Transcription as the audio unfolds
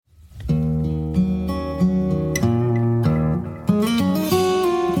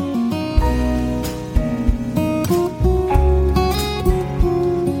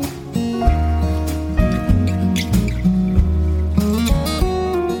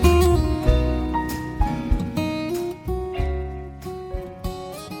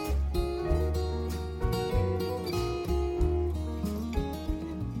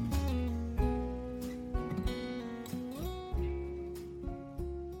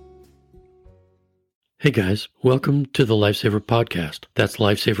Hey guys, welcome to the Lifesaver Podcast. That's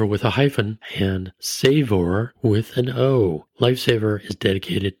Lifesaver with a hyphen and Savor with an O. Lifesaver is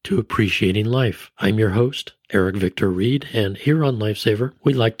dedicated to appreciating life. I'm your host, Eric Victor Reed, and here on Lifesaver,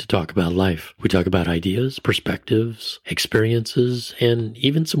 we like to talk about life. We talk about ideas, perspectives, experiences, and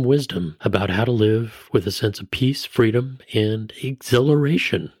even some wisdom about how to live with a sense of peace, freedom, and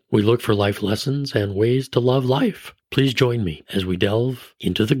exhilaration. We look for life lessons and ways to love life. Please join me as we delve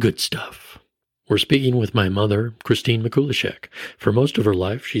into the good stuff. We're speaking with my mother, Christine Mikulashek. For most of her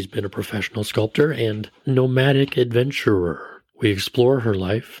life, she's been a professional sculptor and nomadic adventurer. We explore her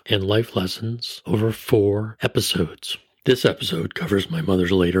life and life lessons over 4 episodes. This episode covers my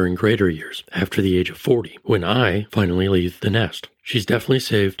mother's later and greater years, after the age of 40, when I finally leave the nest. She's definitely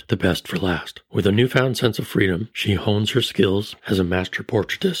saved the best for last. With a newfound sense of freedom, she hones her skills as a master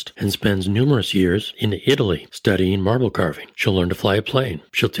portraitist and spends numerous years in Italy studying marble carving. She'll learn to fly a plane.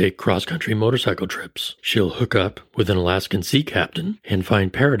 She'll take cross-country motorcycle trips. She'll hook up with an Alaskan sea captain and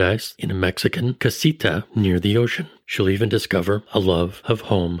find paradise in a Mexican casita near the ocean. She'll even discover a love of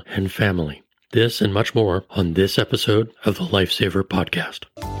home and family. This and much more on this episode of the Lifesaver Podcast.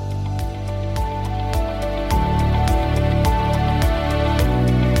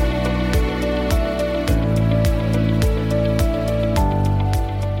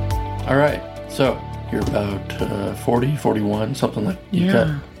 All right, so you're about 40, 41, something like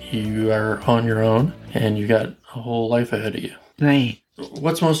that. You are on your own, and you got a whole life ahead of you. Right.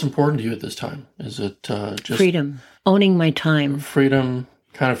 What's most important to you at this time? Is it just freedom, owning my time? Freedom,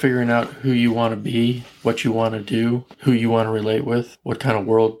 kind of figuring out who you want to be, what you want to do, who you want to relate with, what kind of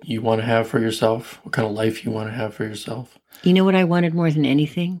world you want to have for yourself, what kind of life you want to have for yourself. You know what I wanted more than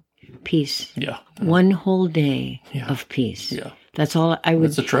anything? Peace. Yeah. One whole day of peace. Yeah. That's all I would...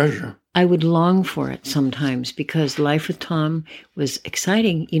 It's a treasure. I would long for it sometimes because life with Tom was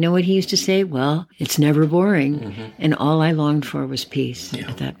exciting. You know what he used to say? Well, it's never boring. Mm-hmm. And all I longed for was peace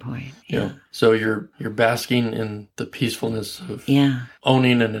at that point. Yeah. So you're basking in the peacefulness of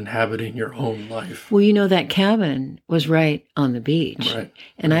owning and inhabiting your own life. Well, you know, that cabin was right on the beach. Right.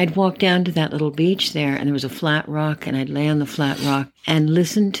 And I'd walk down to that little beach there, and there was a flat rock, and I'd lay on the flat rock and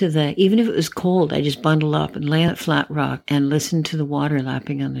listen to even if it was cold, I just bundle up and lay on that flat rock and listen to the water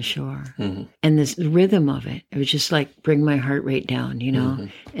lapping on the shore. Mm-hmm. And this rhythm of it was just like bring my heart rate down, you know?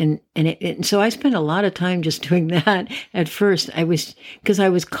 Mm-hmm. And so I spent a lot of time just doing that. At first, because I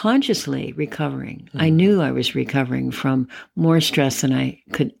was consciously recovering. Mm-hmm. I knew I was recovering from more stress than I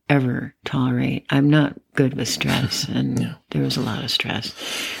could ever tolerate. I'm not good with stress, and there was a lot of stress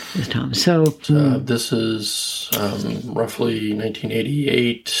with Tom. So this is roughly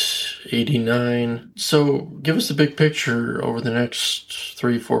 1988, 89. So give us the big picture over the next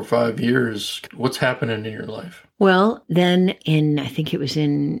 3, 4, 5 years. What's happening in your life? Well, then I think it was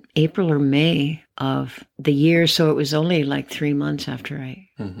in April or May of the year, so it was only like 3 months after I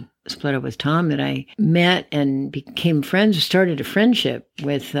split up with Tom that I met and became friends, started a friendship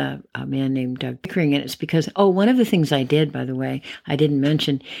with a man named Doug Pickering. And it's because, one of the things I did, by the way, I didn't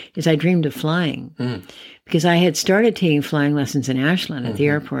mention, is I dreamed of flying. Because I had started taking flying lessons in Ashland at the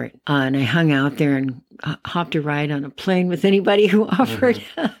airport. And I hung out there and hopped a ride on a plane with anybody who offered.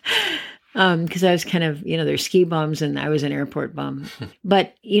 Because I was kind of, there's ski bums and I was an airport bum.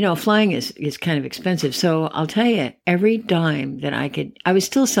 But, flying is kind of expensive. So I'll tell you, every dime that I was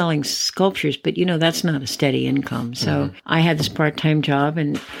still selling sculptures, but, that's not a steady income. So I had this part-time job.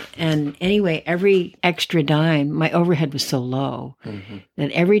 And anyway, every extra dime, my overhead was so low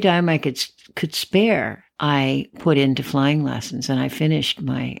that every dime I could spare, I put into flying lessons, and I finished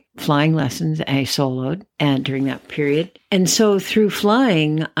my flying lessons. I soloed and during that period. And so through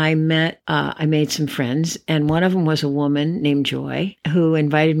flying, I made some friends, and one of them was a woman named Joy who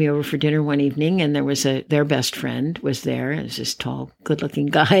invited me over for dinner one evening, and there was their best friend was there. It was this tall, good-looking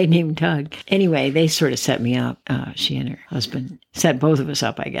guy named Doug. Anyway, they sort of set me up. She and her husband set both of us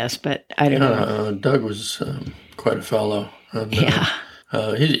up, I guess, but I don't know. Doug was quite a fellow. And,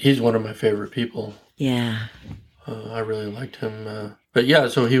 he's one of my favorite people. Yeah. I really liked him.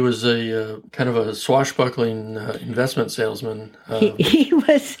 But so he was a kind of a swashbuckling investment salesman. He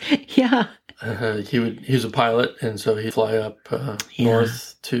was, he was a pilot, and so he'd fly up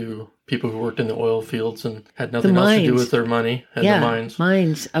north to people who worked in the oil fields and had nothing else to do with their money and the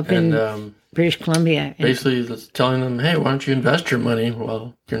mines up in British Columbia. Basically telling them, hey, why don't you invest your money?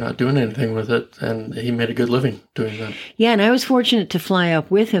 Well, you're not doing anything with it. And he made a good living doing that. Yeah, and I was fortunate to fly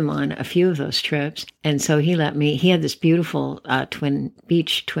up with him on a few of those trips. And so he had this beautiful twin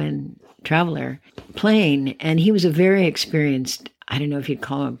traveler plane, and he was a very experienced I don't know if you'd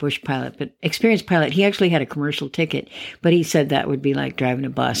call him a bush pilot, but experienced pilot. He actually had a commercial ticket, but he said that would be like driving a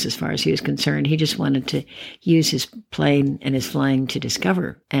bus as far as he was concerned. He just wanted to use his plane and his flying to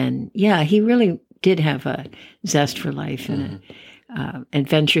discover. And yeah, he really did have a zest for life and an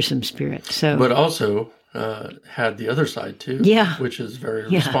adventuresome spirit. So, but also had the other side too, which is very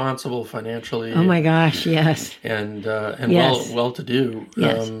responsible financially. Oh my gosh, yes, and yes. well to do.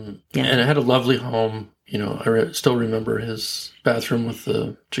 Yes. And it had a lovely home. You know, I still remember his bathroom with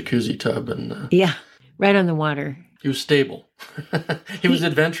the jacuzzi tub and right on the water. He was stable. He was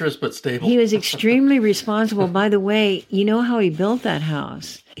adventurous but stable. He was extremely responsible. By the way, you know how he built that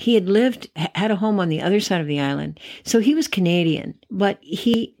house? He had a home on the other side of the island. So he was Canadian, but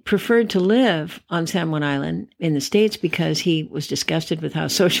he preferred to live on San Juan Island in the States because he was disgusted with how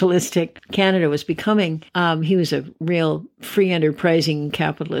socialistic Canada was becoming. He was a real free enterprising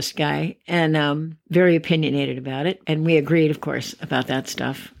capitalist guy and very opinionated about it. And we agreed, of course, about that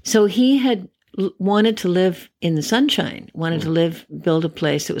stuff. So he had wanted to live in the sunshine, wanted to build a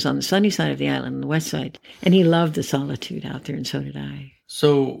place that was on the sunny side of the island, on the west side. And he loved the solitude out there, and so did I.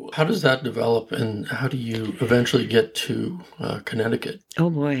 So how does that develop, and how do you eventually get to Connecticut? Oh,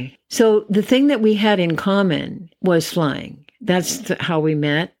 boy. So the thing that we had in common was flying. That's how we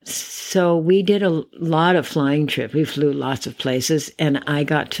met. So we did a lot of flying trips. We flew lots of places, and I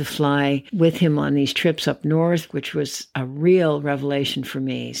got to fly with him on these trips up north, which was a real revelation for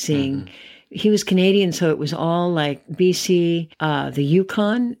me, seeing... He was Canadian, so it was all like BC, the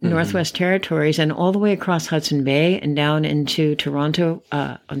Yukon, Northwest Territories, and all the way across Hudson Bay and down into Toronto,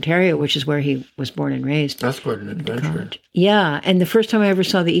 Ontario, which is where he was born and raised. That's quite an adventure. Yeah, and the first time I ever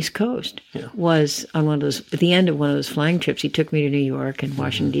saw the East Coast was on at the end of one of those flying trips. He took me to New York and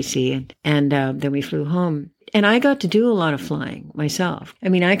Washington, D.C., and then we flew home. And I got to do a lot of flying myself. I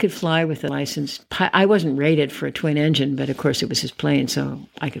mean, I could fly with a licensed I wasn't rated for a twin engine, but of course it was his plane, so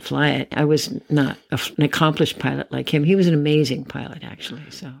I could fly it. I was not an accomplished pilot like him. He was an amazing pilot, actually.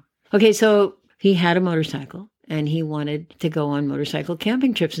 So he had a motorcycle, and he wanted to go on motorcycle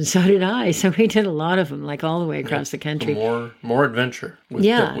camping trips, and so did I. So we did a lot of them, like all the way across the country. More adventure with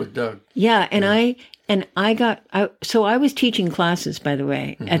Doug. Yeah, and I was teaching classes, by the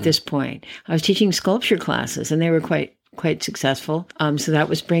way, at this point. I was teaching sculpture classes, and they were quite successful. So that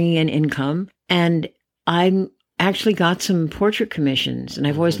was bringing in income. And I actually got some portrait commissions, and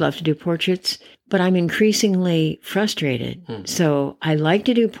I've always loved to do portraits, but I'm increasingly frustrated. So I like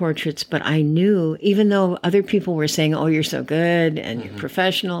to do portraits, but I knew, even though other people were saying, oh, you're so good, and you're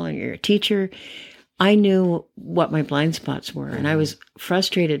professional, and you're a teacher, I knew what my blind spots were. And I was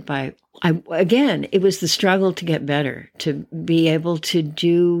frustrated by... it was the struggle to get better, to be able to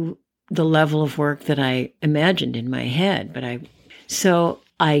do the level of work that I imagined in my head. So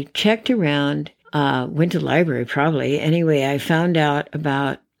I checked around, went to the library probably. Anyway, I found out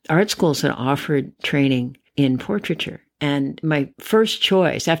about art schools that offered training in portraiture. And my first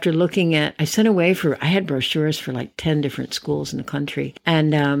choice, after looking at, I had brochures for like 10 different schools in the country.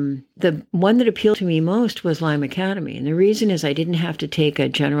 And the one that appealed to me most was Lime Academy. And the reason is I didn't have to take a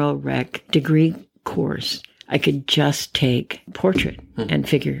general rec degree course. I could just take portrait and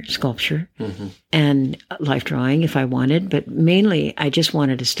figure sculpture and life drawing if I wanted. But mainly, I just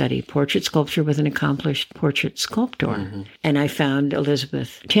wanted to study portrait sculpture with an accomplished portrait sculptor. And I found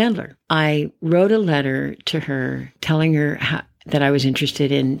Elizabeth Chandler. I wrote a letter to her telling her that I was interested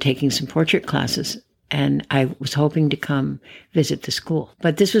in taking some portrait classes. And I was hoping to come visit the school.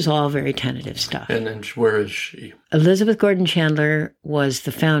 But this was all very tentative stuff. And then where is she? Elizabeth Gordon Chandler was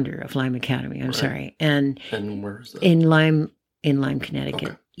the founder of Lime Academy. I'm sorry. And where is that? In Lime, Connecticut.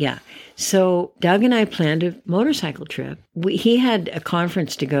 Okay. Yeah. So Doug and I planned a motorcycle trip. He had a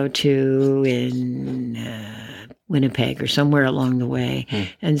conference to go to in Winnipeg or somewhere along the way.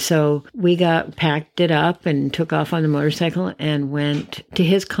 And so we packed it up and took off on the motorcycle and went to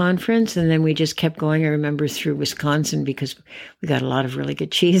his conference. And then we just kept going. I remember through Wisconsin because we got a lot of really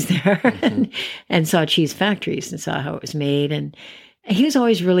good cheese there and saw cheese factories and saw how it was made. And he was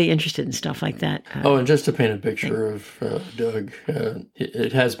always really interested in stuff like that. And just to paint a picture of Doug,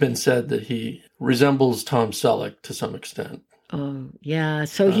 it has been said that he resembles Tom Selleck to some extent. Oh, yeah.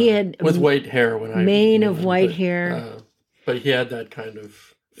 So he had... with white hair. Mane of white hair. But he had that kind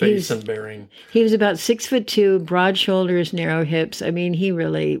of face and bearing. He was about 6'2", broad shoulders, narrow hips. I mean, he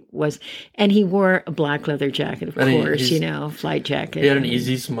really was... And he wore a black leather jacket, of course, flight jacket. He had an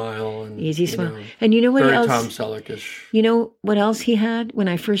easy smile. Easy smile. And you know what else? Very Tom Selleck-ish. You know what else he had? When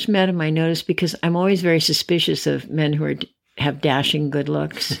I first met him, I noticed, because I'm always very suspicious of men who have dashing good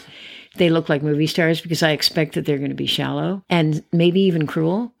looks. they look like movie stars because I expect that they're going to be shallow and maybe even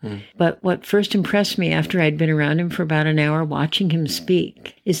cruel. But what first impressed me after I'd been around him for about an hour watching him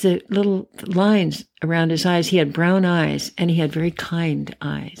speak is the little lines around his eyes. He had brown eyes and he had very kind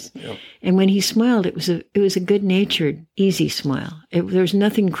eyes. Yep. And when he smiled, it was a good-natured, easy smile. There was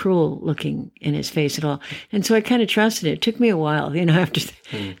nothing cruel looking in his face at all. And so I kind of trusted it. It took me a while, after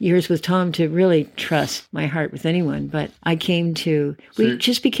years with Tom to really trust my heart with anyone. But I came to, we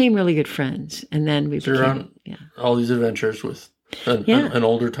just became really good friends. And then we became, you're on all these adventures with an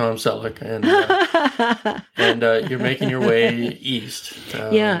older Tom Selleck, and you're making your way east.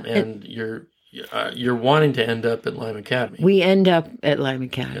 And you're wanting to end up at Lime Academy. We end up at Lime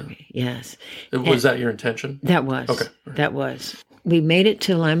Academy, yes. Was that your intention? That was. Okay. That was. We made it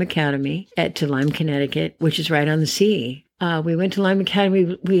to Lime Academy, to Lime, Connecticut, which is right on the sea. We went to Lime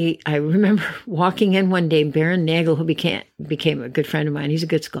Academy. I remember walking in one day, Baron Nagel, who became a good friend of mine. He's a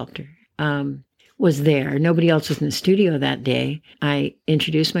good sculptor. Was there. Nobody else was in the studio that day. I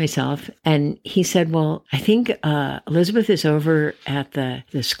introduced myself and he said, well, I think Elizabeth is over at the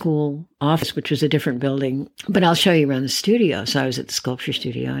school office, which was a different building, but I'll show you around the studio. So I was at the sculpture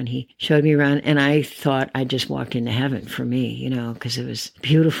studio and he showed me around and I thought I just walked into heaven for me, because it was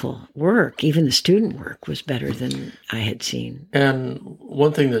beautiful work. Even the student work was better than I had seen. And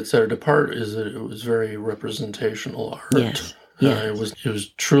one thing that set it apart is that it was very representational art. Yes. Yeah. It was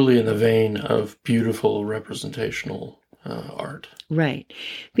truly in the vein of beautiful representational art. Right.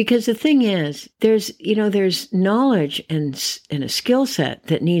 Because the thing is, there's knowledge and a skill set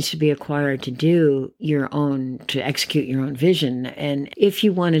that needs to be acquired to execute your own vision. And if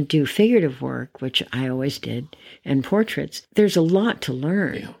you want to do figurative work, which I always did, and portraits, there's a lot to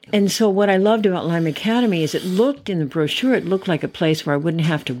learn. Yeah. And so what I loved about Lime Academy is it looked like a place where I wouldn't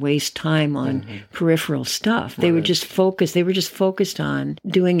have to waste time on peripheral stuff. They were just focused on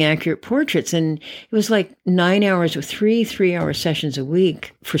doing accurate portraits. And it was like 9 hours with 3-hour sessions a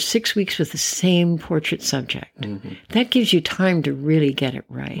week for 6 weeks with the same portrait subject. That gives you time to really get it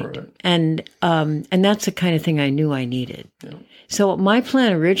right. And that's the kind of thing I knew I needed. Yeah. So my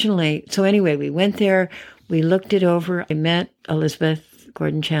plan originally, we went there, we looked it over. I met Elizabeth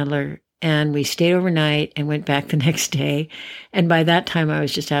Gordon Chandler and we stayed overnight and went back the next day. And by that time I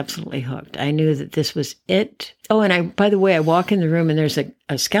was just absolutely hooked. I knew that this was it. Oh, and by the way, I walk in the room and there's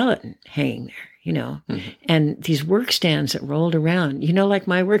a skeleton hanging there. And these work stands that rolled around, like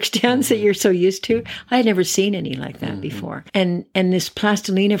my work stands that you're so used to. I had never seen any like that before. And this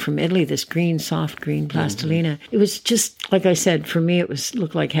plastilina from Italy, this soft green plastilina, it was just, like I said, for me, it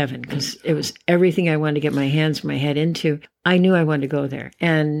looked like heaven because it was everything I wanted to get my head into. I knew I wanted to go there.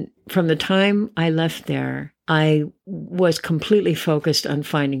 And from the time I left there, I was completely focused on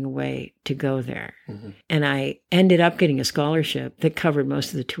finding a way to go there. And I ended up getting a scholarship that covered most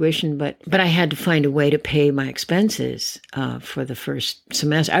of the tuition, but I had to find a way to pay my expenses for the first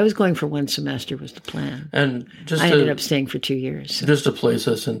semester. I was going for 1 semester was the plan. And I ended up staying for 2 years. So. Just to place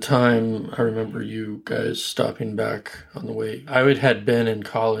us in time, I remember you guys stopping back on the way. I had been in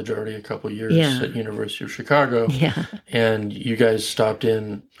college already a couple of years at University of Chicago. Yeah. And you guys stopped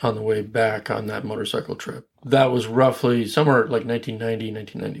in on the way back on that motorcycle trip. That was roughly somewhere like 1990,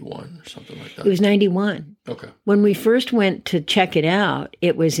 1991 or something like that. It was 91. Okay. When we first went to check it out,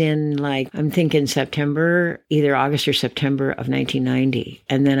 it was in I'm thinking September, either August or September of 1990.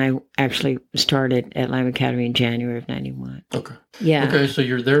 And then I actually started at Lime Academy in January of 91. Okay. Yeah. Okay, so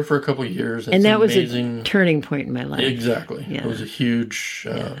you're there for a couple of years. And that was a turning point in my life. Exactly. Yeah. It was a huge,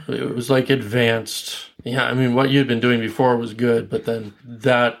 it was like advanced. Yeah, I mean, what you'd been doing before was good, but then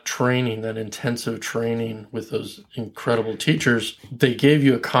that training, that intensive training with those incredible teachers, they gave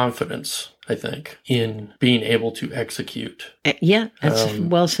you a confidence, I think, in being able to execute. Yeah, that's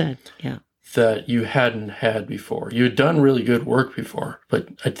well said. Yeah. That you hadn't had before. You had done really good work before, but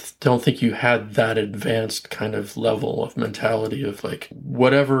I don't think you had that advanced kind of level of mentality of like,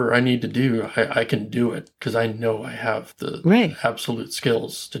 whatever I need to do, I can do it because I know I have the absolute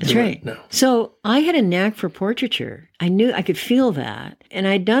skills to do it now. So I had a knack for portraiture. I knew I could feel that. And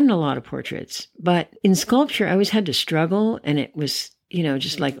I'd done a lot of portraits, but in sculpture, I always had to struggle and it was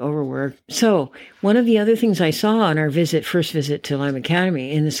just like overworked. So one of the other things I saw on our first visit to Lime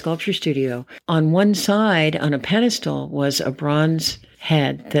Academy in the sculpture studio, on one side on a pedestal was a bronze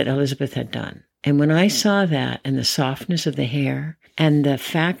head that Elizabeth had done. And when I saw that and the softness of the hair and the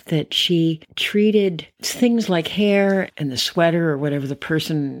fact that she treated things like hair and the sweater or whatever the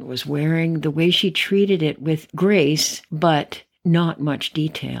person was wearing, the way she treated it with grace, but not much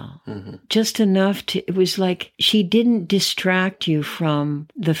detail, just enough to, it was like she didn't distract you from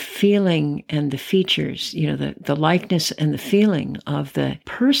the feeling and the features, the likeness and the feeling of the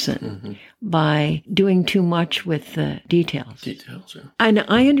person by doing too much with the details. Yeah. And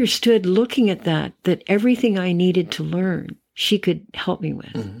I understood looking at that everything I needed to learn, she could help me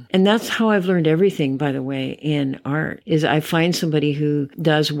with. And that's how I've learned everything, by the way, in art, is I find somebody who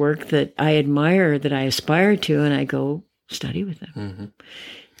does work that I admire, that I aspire to, and I go study with them.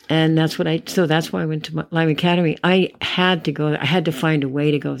 And that's why I went to Lime Academy. I had to go there. I had to find a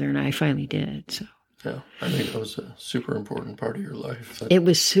way to go there, and I finally did. So. Yeah, I think that was a super important part of your life. It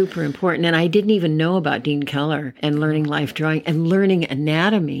was super important. And I didn't even know about Dean Keller and learning life drawing and learning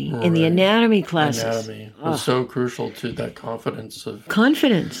anatomy in the anatomy classes. Anatomy was so crucial to that confidence.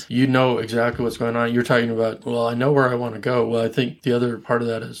 You know exactly what's going on. You're talking about, well, I know where I want to go. Well, I think the other part of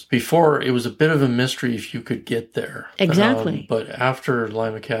that is before it was a bit of a mystery if you could get there. Exactly. But after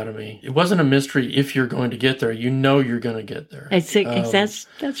Lime Academy, it wasn't a mystery if you're going to get there. You know you're going to get there. I think that's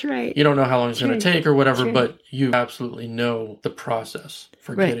right. You don't know how long it's going to take or whatever, but you absolutely know the process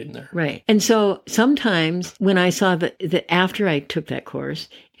for getting there. Right. And so sometimes when I saw that after I took that course,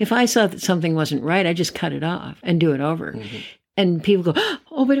 if I saw that something wasn't right, I just cut it off and do it over. And people go,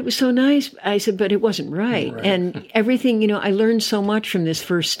 oh, but it was so nice. I said, but it wasn't right. And everything, I learned so much from this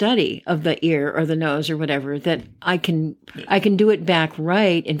first study of the ear or the nose or whatever that I can do it back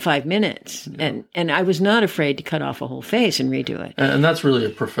right in 5 minutes. Yeah. And I was not afraid to cut off a whole face and redo it. And that's really a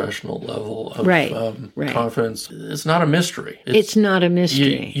professional level of confidence. It's not a mystery. It's not a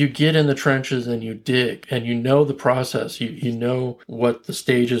mystery. You get in the trenches and you dig and you know the process. You know what the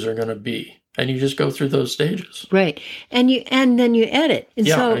stages are going to be. And you just go through those stages. Right. And then you edit. And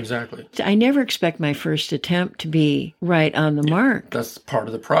so exactly. I never expect my first attempt to be right on the mark. That's part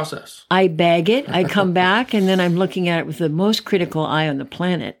of the process. I bag it, I come back, and then I'm looking at it with the most critical eye on the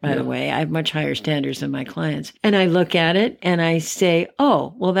planet, by the way. I have much higher standards than my clients. And I look at it and I say,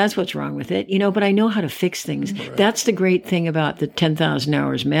 oh, well, that's what's wrong with it. But I know how to fix things. Right. That's the great thing about the 10,000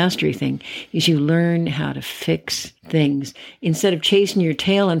 hours mastery thing, is you learn how to fix things. Instead of chasing your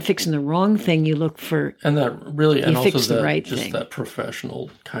tail and fixing the wrong thing, you look for that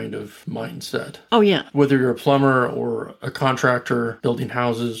professional kind of mindset. Oh yeah. Whether you're a plumber or a contractor building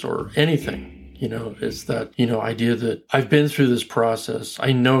houses or anything, it's that, idea that I've been through this process.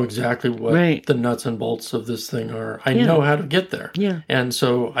 I know exactly what the nuts and bolts of this thing are. I know how to get there. Yeah. And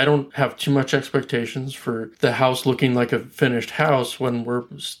so I don't have too much expectations for the house looking like a finished house when we're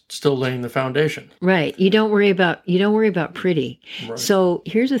still laying the foundation. Right. You don't worry about pretty. Right. So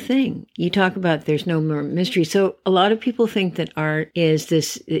here's the thing. You talk about there's no more mystery. So a lot of people think that art is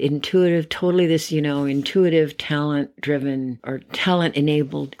this intuitive, totally this, intuitive, talent-driven or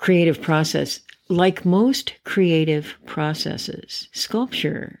talent-enabled creative process. Like most creative processes,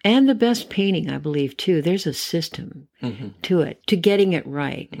 sculpture and the best painting, I believe, too, there's a system to it, to getting it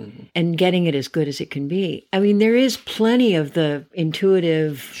right and getting it as good as it can be. I mean, there is plenty of the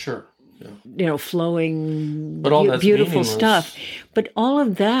intuitive, flowing, beautiful stuff. But all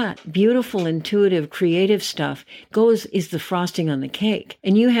of that beautiful, intuitive, creative stuff is the frosting on the cake.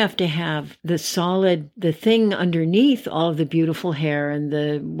 And you have to have the thing underneath all of the beautiful hair and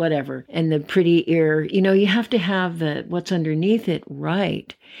the whatever, and the pretty ear. You have to have what's underneath it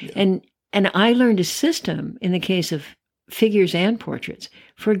right. Yeah. And I learned a system in the case of figures and portraits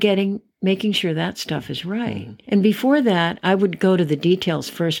for making sure that stuff is right. And before that, I would go to the details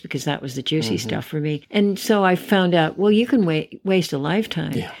first because that was the juicy stuff for me. And so I found out, well, you can waste a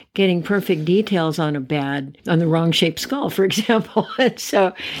lifetime getting perfect details on the wrong shaped skull, for example. And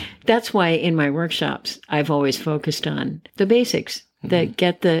so that's why in my workshops, I've always focused on the basics. That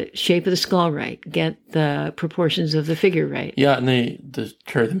get the shape of the skull right, get the proportions of the figure right. Yeah, and they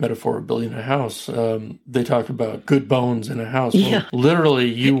carry the metaphor of building a house. They talk about good bones in a house. Well, literally,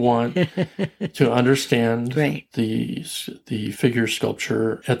 you want to understand the figure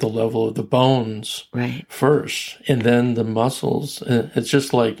sculpture at the level of the bones first, and then the muscles. It's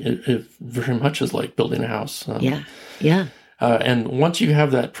just like, it very much is like building a house. And once you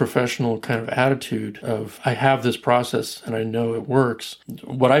have that professional kind of attitude of, I have this process and I know it works,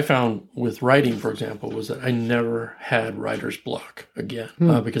 what I found with writing, for example, was that I never had writer's block again,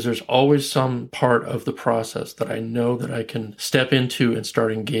 because there's always some part of the process that I know that I can step into and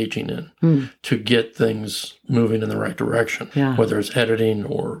start engaging in to get things moving in the right direction, whether it's editing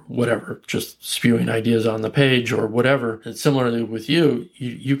or whatever, just spewing ideas on the page or whatever. And similarly with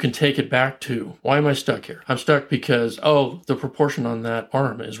you can take it back to, why am I stuck here? I'm stuck because, the proportion on that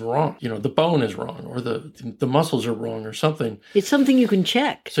arm is wrong. The bone is wrong, or the muscles are wrong or something. It's something you can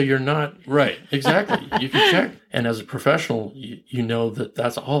check. So you're not, right, exactly. You can check. And as a professional, you know that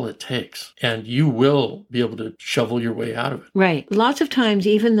that's all it takes. And you will be able to shovel your way out of it. Right. Lots of times,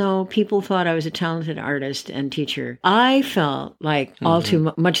 even though people thought I was a talented artist and teacher, I felt like all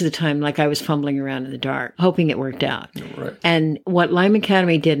too much of the time, like I was fumbling around in the dark, hoping it worked out. Right. And what Lime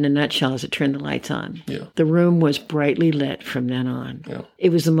Academy did in a nutshell is it turned the lights on. Yeah. The room was brightly lit from then on. Yeah.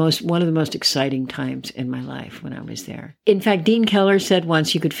 It was one of the most exciting times in my life when I was there. In fact, Dean Keller said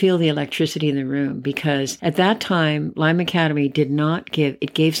once you could feel the electricity in the room because at that time, Lime Academy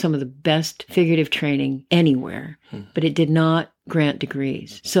gave some of the best figurative training anywhere, but it did not grant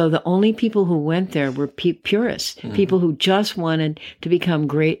degrees. So the only people who went there were purists, people who just wanted to become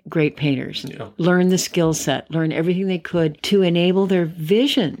great painters, learn the skill set, learn everything they could to enable their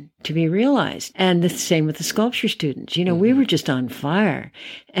vision to be realized. And the same with the sculpture students. We were just on fire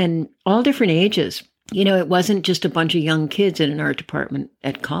and all different ages. It wasn't just a bunch of young kids in an art department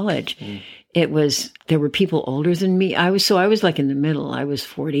at college. There were people older than me. I was like in the middle. I was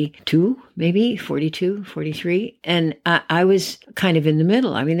 42, maybe 42, 43. And I was kind of in the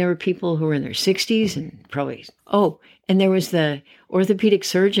middle. I mean, there were people who were in their 60s and probably, and there was the orthopedic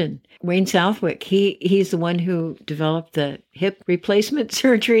surgeon, Wayne Southwick. He's the one who developed the hip replacement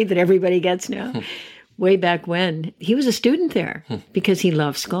surgery that everybody gets now. Way back when, he was a student there because he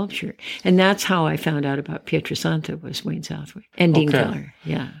loved sculpture. And that's how I found out about Pietrasanta was Wayne Southwick and Dean Keller.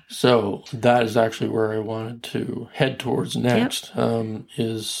 Yeah. So that is actually where I wanted to head towards next,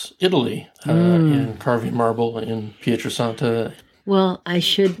 is Italy and carving marble in Pietrasanta. Well, I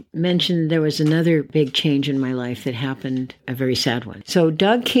should mention there was another big change in my life that happened, a very sad one. So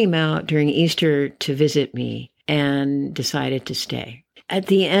Doug came out during Easter to visit me and decided to stay. At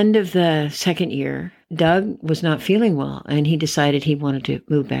the end of the second year, Doug was not feeling well, and he decided he wanted to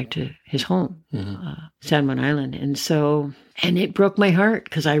move back to his home, San Juan Island. And it broke my heart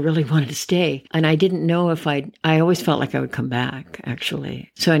because I really wanted to stay. And I didn't know if I always felt like I would come back,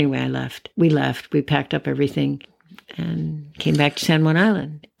 actually. So anyway, I left. We left. We packed up everything and came back to San Juan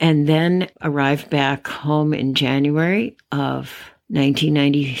Island. And then arrived back home in January of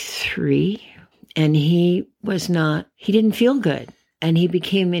 1993. And he didn't feel good. And he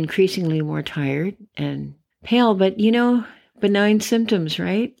became increasingly more tired and pale, but benign symptoms,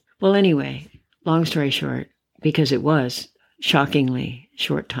 right? Well, anyway, long story short, because it was shockingly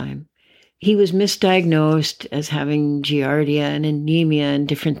short time, he was misdiagnosed as having giardia and anemia and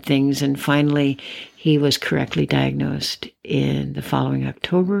different things. And finally, he was correctly diagnosed in the following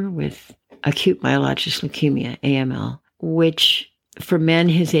October with acute myelogenous leukemia, AML, which for men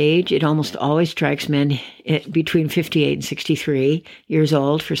his age, it almost always strikes men between 58 and 63 years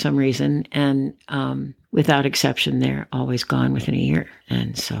old for some reason. And without exception, they're always gone within a year.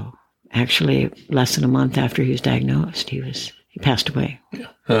 And so actually less than a month after he was diagnosed, he passed away.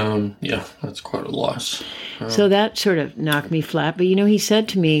 Yeah, that's quite a loss. So that sort of knocked me flat. But, he said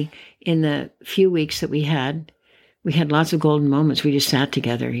to me in the few weeks that we had lots of golden moments. We just sat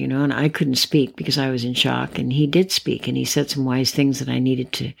together, and I couldn't speak because I was in shock. And he did speak, and he said some wise things that I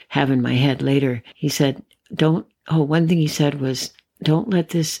needed to have in my head later. He said, one thing he said was, don't let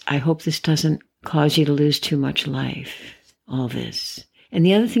this, I hope this doesn't cause you to lose too much life, all this. And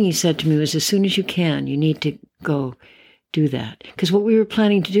the other thing he said to me was, as soon as you can, you need to go do that. Because what we were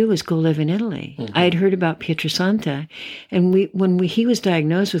planning to do was go live in Italy. I had heard about Pietrasanta, and when he was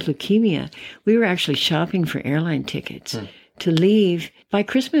diagnosed with leukemia, we were actually shopping for airline tickets to leave by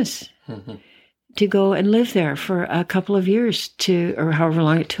Christmas to go and live there for a couple of years or however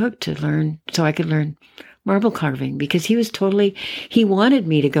long it took to learn, so I could learn marble carving, because he wanted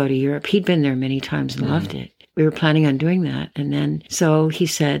me to go to Europe. He'd been there many times and loved it. We were planning on doing that. And then, so he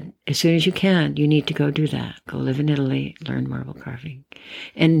said, as soon as you can, you need to go do that. Go live in Italy, learn marble carving.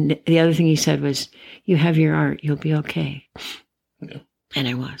 And the other thing he said was, you have your art, you'll be okay. Yeah. And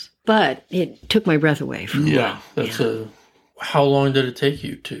I was. But it took my breath away for a while. How long did it take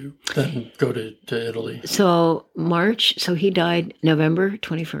you to then go to Italy? So he died November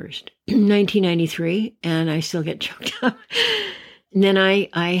 21st, 1993, and I still get choked up. And then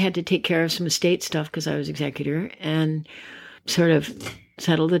I had to take care of some estate stuff because I was executor and sort of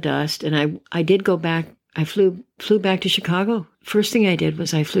settle the dust. And I did go back. I flew back to Chicago. First thing I did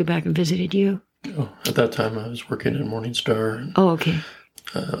was I flew back and visited you. Oh, at that time I was working in Morningstar. And, okay.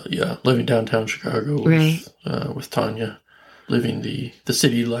 Living downtown Chicago with Tanya, living the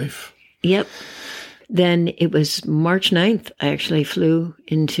city life. Yep. Then it was March 9th. I actually flew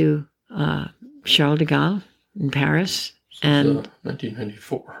into Charles de Gaulle in Paris. And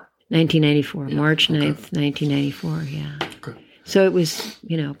 1994. 1994, yeah, March 9th, 1994, yeah. Okay. So it was,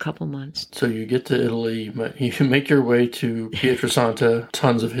 a couple months. So you get to Italy, you make your way to Pietrasanta,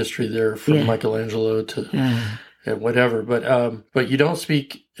 tons of history there from Michelangelo to whatever, but you don't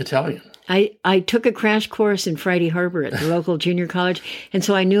speak Italian. I took a crash course in Friday Harbor at the local junior college, and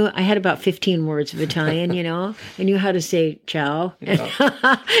so I knew I had about 15 words of Italian, I knew how to say ciao,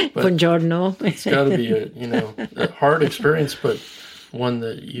 buongiorno. It's got to be a hard experience, but one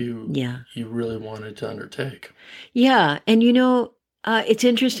that you really wanted to undertake. Yeah, and it's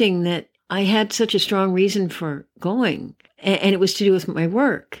interesting that I had such a strong reason for going, and it was to do with my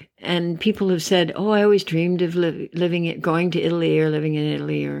work. And people have said, "Oh, I always dreamed of going to Italy or living in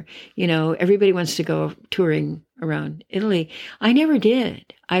Italy," or everybody wants to go touring around Italy. I never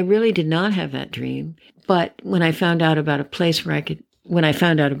did. I really did not have that dream. But when I found out about a place where when I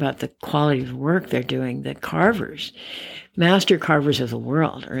found out about the quality of work they're doing, the carvers, master carvers of the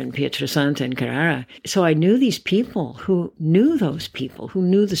world are in Pietrasanta and Carrara. So I knew these people who knew those people, who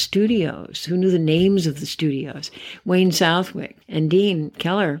knew the studios, who knew the names of the studios, Wayne Southwick and Dean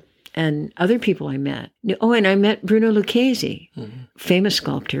Keller and other people I met. Oh, and I met Bruno Lucchesi, famous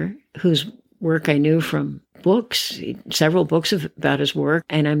sculptor whose work I knew from books, several books about his work.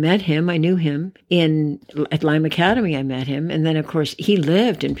 And I met him. I knew him at Lime Academy. I met him. And then, of course, he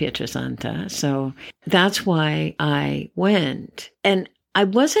lived in Pietrasanta. So that's why I went. And I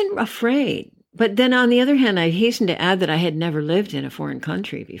wasn't afraid. But then on the other hand, I hasten to add that I had never lived in a foreign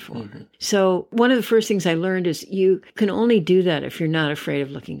country before. Mm-hmm. So one of the first things I learned is you can only do that if you're not afraid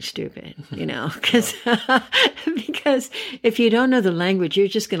of looking stupid, because if you don't know the language, you're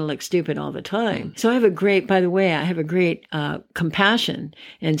just going to look stupid all the time. Mm-hmm. So I have a great compassion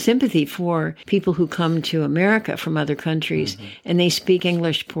and sympathy for people who come to America from other countries and they speak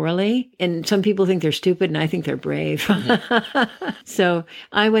English poorly. And some people think they're stupid and I think they're brave. Mm-hmm. So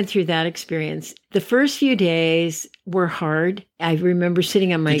I went through that experience. The first few days were hard. I remember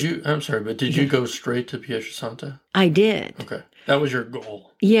sitting on my... Did you go straight to Pietrasanta? I did. Okay. That was your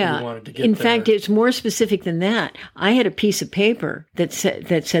goal. Yeah. You wanted to get In there. fact, it's more specific than that. I had a piece of paper that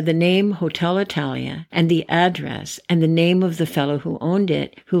said the name Hotel Italia and the address and the name of the fellow who owned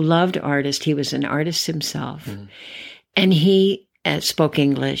it, who loved artists. He was an artist himself. Mm-hmm. And he spoke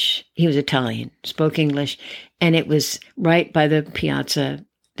English. He was Italian, spoke English. And it was right by the Piazza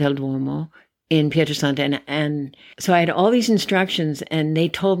del Duomo in Pietrasanta. And so I had all these instructions and they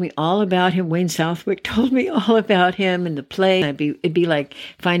told me all about him. Wayne Southwick told me all about him and the play. It'd be like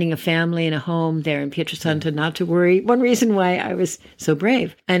finding a family and a home there in Pietrasanta, not to worry. One reason why I was so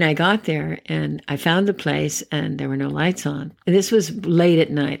brave. And I got there and I found the place and there were no lights on. And this was late at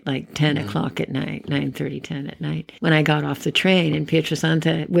night, like 10 o'clock at night, 9:30, 10 at night, when I got off the train in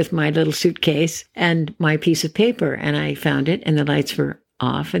Pietrasanta with my little suitcase and my piece of paper. And I found it and the lights were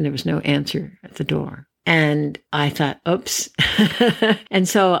off and there was no answer at the door. And I thought, oops. And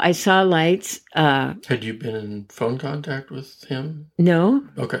so I saw lights. Had you been in phone contact with him? No.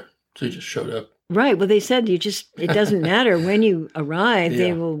 Okay. So you just showed up. Right. Well, they said it doesn't matter when you arrive,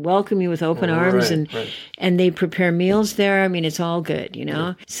 they will welcome you with open arms and they prepare meals there. I mean, it's all good,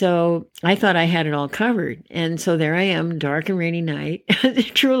 Yeah. So I thought I had it all covered. And so there I am, dark and rainy night,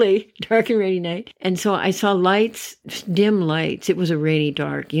 truly dark and rainy night. And so I saw lights, dim lights. It was a rainy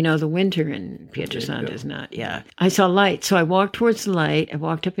dark, the winter in Pietrasanta is not. Yeah. I saw lights. So I walked towards the light. I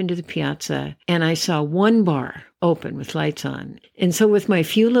walked up into the piazza and I saw one bar open with lights on. And so with my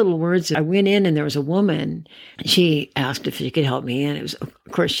few little words, I went in and there was a woman. She asked if she could help me. And it was, of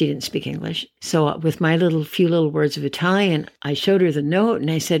course, she didn't speak English. So with my few little words of Italian, I showed her the note and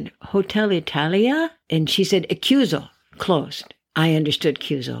I said, Hotel Italia? And she said, chiuso, closed. I understood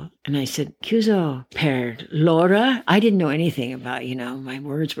chiuso. And I said, chiuso per l'ora? I didn't know anything about, my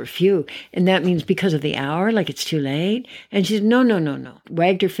words were few. And that means because of the hour, like it's too late. And she said, no.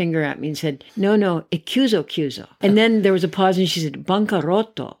 Wagged her finger at me and said, no, è chiuso. And then there was a pause and she said,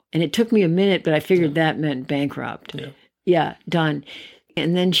 bancarotto. And it took me a minute, but I figured that meant bankrupt. Yeah, done.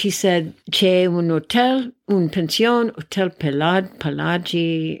 And then she said, c'è un hotel, un pension, Hotel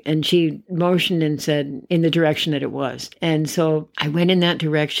Pelagi. And she motioned and said in the direction that it was. And so I went in that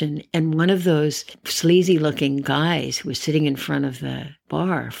direction. And one of those sleazy looking guys who was sitting in front of the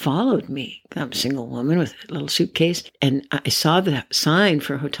bar followed me. I'm a single woman with a little suitcase. And I saw the sign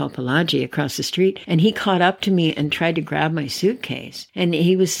for Hotel Pelagi across the street. And he caught up to me and tried to grab my suitcase. And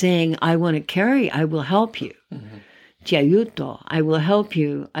he was saying, I will help you. Mm-hmm. Ti aiuto, I will help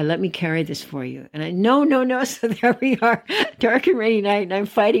you. Let me carry this for you. And I, no. So there we are, dark and rainy night, and I'm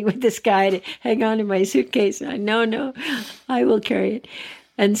fighting with this guy to hang on to my suitcase. And I, no, I will carry it.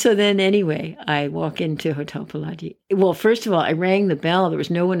 And so then anyway, I walk into Hotel Palladi. Well, first of all, I rang the bell. There was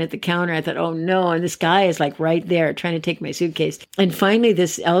no one at the counter. I thought, oh no. And this guy is like right there trying to take my suitcase. And finally,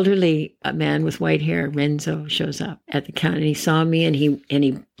 this elderly man with white hair, Renzo, shows up at the counter and he saw me and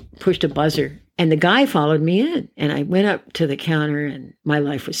he pushed a buzzer. And the guy followed me in. And I went up to the counter and my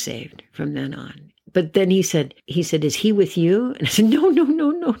life was saved from then on. But then he said, is he with you? And I said, no.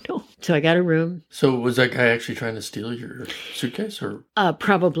 So I got a room. So was that guy actually trying to steal your suitcase or?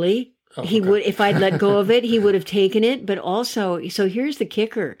 Probably. Oh, he would, if I'd let go of it, he would have taken it. But also, so here's the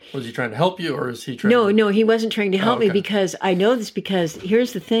kicker. Was he trying to help you or is he trying No, he wasn't trying to help me because I know this because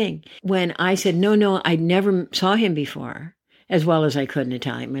here's the thing. When I said, no, I never saw him before. As well as I could in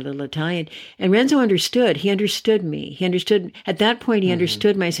Italian, my little Italian. And Renzo understood. He understood me. At that point, he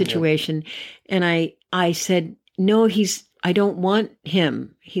understood my situation. Yeah. And I said, no, I don't want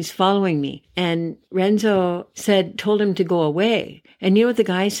him. He's following me. And Renzo told him to go away. And you know what the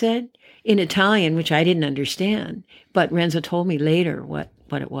guy said? In Italian, which I didn't understand. But Renzo told me later what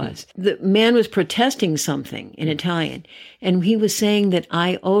it was. The man was protesting something in Italian, and he was saying that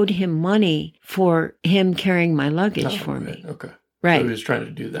I owed him money for him carrying my luggage for me. Okay. Right. So he was trying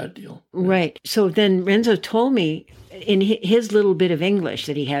to do that deal. Yeah. Right. So then Renzo told me in his little bit of English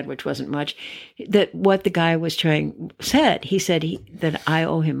that he had, which wasn't much, that what the guy was said. He said that I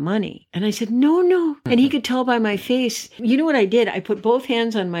owe him money. And I said, no. And he could tell by my face. You know what I did? I put both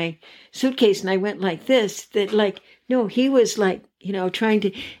hands on my suitcase and I went like this, no, he was like, trying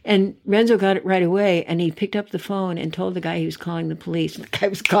to, and Renzo got it right away and he picked up the phone and told the guy he was calling the police. The guy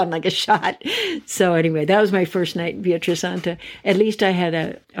was gone like a shot. So anyway, that was my first night in Pietrasanta. At least I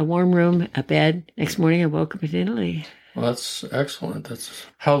had a warm room, a bed. Next morning I woke up in Italy. Well, that's excellent.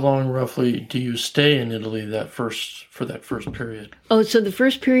 How long roughly do you stay in Italy for that first period? Oh, so the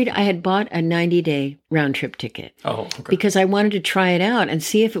first period I had bought a 90-day round trip ticket. Oh, okay. Because I wanted to try it out and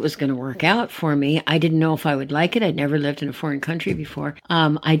see if it was going to work out for me. I didn't know if I would like it. I'd never lived in a foreign country before.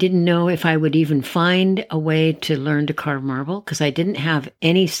 I didn't know if I would even find a way to learn to carve marble because I didn't have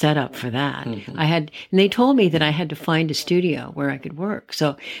any setup for that. Mm-hmm. And they told me that I had to find a studio where I could work.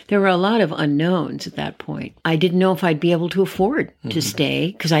 So there were a lot of unknowns at that point. I didn't know if I'd be able to afford to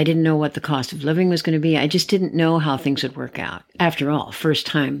stay because I didn't know what the cost of living was going to be. I just didn't know how things would work out. After all, first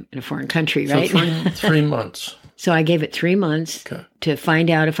time in a foreign country, right? So 3 months. So I gave it 3 months to find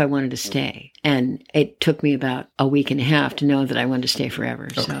out if I wanted to stay. And it took me about a week and a half to know that I wanted to stay forever.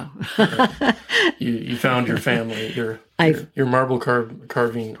 Okay. So right. You found your family, your marble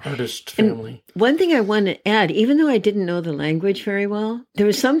carving artist family. And one thing I want to add, even though I didn't know the language very well, there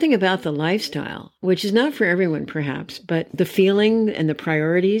was something about the lifestyle, which is not for everyone perhaps, but the feeling and the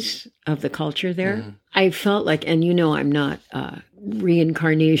priorities of the culture there. Mm-hmm. I felt like, and I'm not a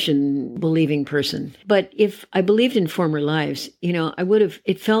reincarnation believing person, but if I believed in former lives,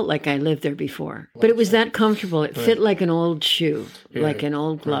 it felt like I lived there before. But it was that comfortable. It fit like an old shoe, like an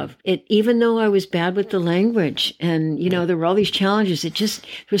old glove. Even though I was bad with the language and, there were all these challenges, there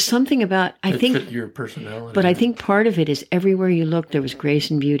was something about, I think, fit your personality. But I think part of it is everywhere you look, there was grace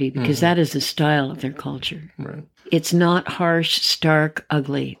and beauty because that is the style of their culture. Right. It's not harsh, stark,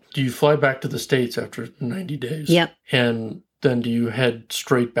 ugly. Do you fly back to the States after 90 days? Yep. And then do you head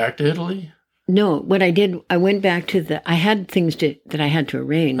straight back to Italy? No, what I did, I went back to I had things that I had to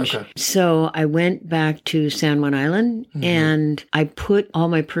arrange. Okay. So I went back to San Juan Island and I put all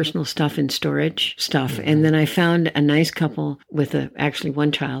my personal stuff in storage stuff. Mm-hmm. And then I found a nice couple with actually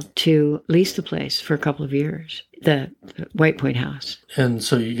one child to lease the place for a couple of years. The White Point House. And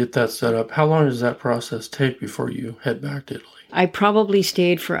so you get that set up. How long does that process take before you head back to Italy? I probably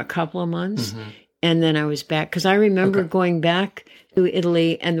stayed for a couple of months and then I was back because I remember going back to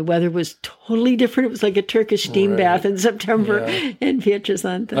Italy and the weather was totally different. It was like a Turkish steam bath in September in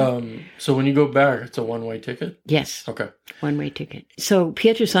Pietrasanta. So when you go back, it's a one-way ticket? Yes. Okay. One-way ticket. So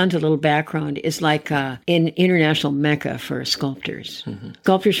Pietrasanta, a little background, is like an international mecca for sculptors. Mm-hmm.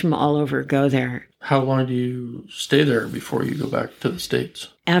 Sculptors from all over go there. How long do you stay there before you go back to the States?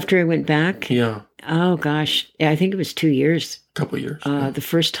 After I went back? Yeah. Oh, gosh. I think it was 2 years. Couple years. The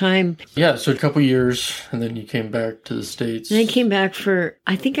first time. Yeah, so a couple years, and then you came back to the States. And I came back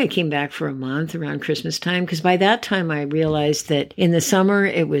for a month around Christmas time, because by that time I realized that in the summer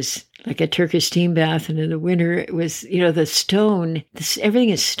it was like a Turkish steam bath, and in the winter it was, the stone, everything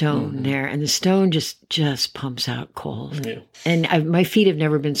is stone there, and the stone just pumps out cold. Yeah. And my feet have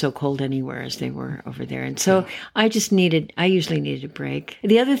never been so cold anywhere as they were over there. And so I usually needed a break.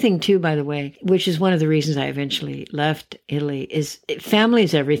 The other thing too, by the way, which is one of the reasons I eventually left Italy, is family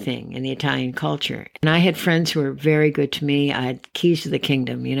is everything in the Italian culture. And I had friends who were very good to me. I had keys to the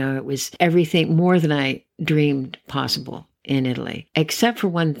kingdom. It was everything more than I dreamed possible in Italy, except for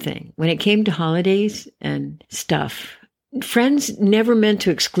one thing. When it came to holidays and stuff, friends never meant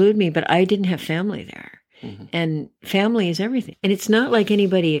to exclude me, but I didn't have family there. Mm-hmm. And family is everything. And it's not like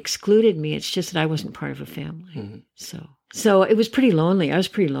anybody excluded me. It's just that I wasn't part of a family. Mm-hmm. So it was pretty lonely. I was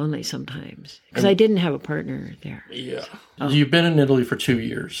pretty lonely sometimes because I didn't have a partner there. Yeah. So. You've been in Italy for 2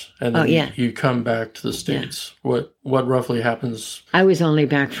 years. And then you come back to the States. Yeah. What roughly happens? I was only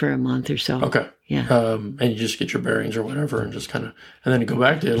back for a month or so. Okay. Yeah. And you just get your bearings or whatever and just kind of, and then you go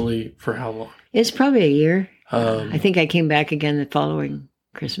back to Italy for how long? It's probably a year. I think I came back again the following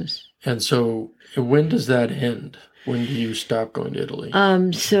Christmas. And so when does that end? When do you stop going to Italy?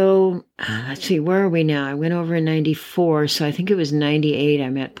 So let's see, where are we now? I went over in 94, so I think it was 98 I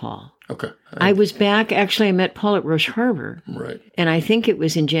met Paul. Okay. I was back, actually I met Paul at Roche Harbor. Right. And I think it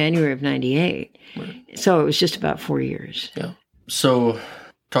was in January of 98. Right. So it was just about 4 years. Yeah. So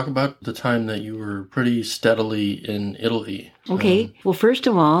talk about the time that you were pretty steadily in Italy. Okay. Well, first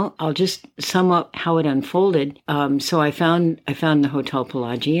of all, I'll just sum up how it unfolded. So I found the Hotel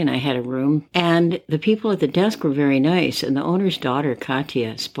Pelagi, and I had a room, and the people at the desk were very nice, and the owner's daughter,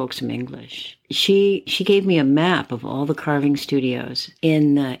 Katia, spoke some English. She gave me a map of all the carving studios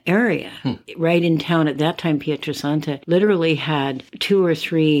in the area, right in town. At that time, Pietrasanta literally had 2 or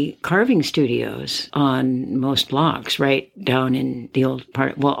 3 carving studios on most blocks, right down in the old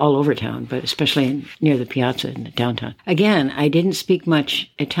part, well, all over town, but especially near the piazza in the downtown. Again, I didn't speak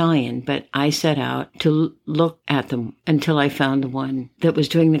much Italian, but I set out to look at them until I found the one that was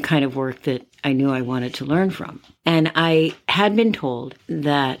doing the kind of work that I knew I wanted to learn from. And I had been told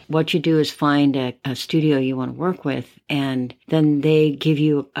that what you do is find a studio you want to work with, and then they give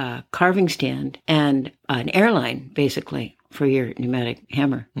you a carving stand and an airline, basically, for your pneumatic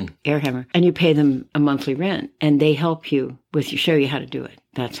hammer, air hammer. And you pay them a monthly rent, and they help you show you how to do it.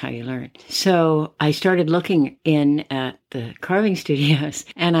 That's how you learn. So I started looking in at the carving studios,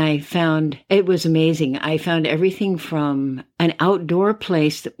 and I found, it was amazing. I found everything from an outdoor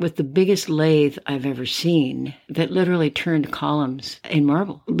place with the biggest lathe I've ever seen that literally turned columns in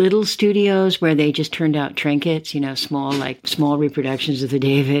marble. Little studios where they just turned out trinkets, small reproductions of the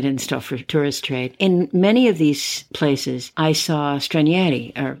David and stuff for tourist trade. In many of these places, I saw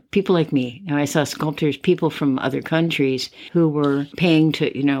stranieri, or people like me. I saw sculptors, people from other countries who were paying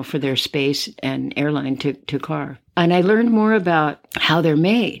for their space and airline to carve. And I learned more about how they're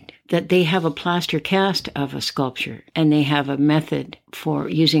made, that they have a plaster cast of a sculpture, and they have a method for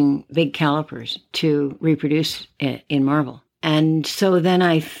using big calipers to reproduce it in marble. And so then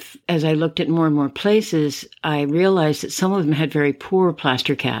as I looked at more and more places, I realized that some of them had very poor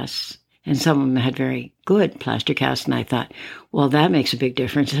plaster casts, and some of them had very good plaster casts. And I thought, well, that makes a big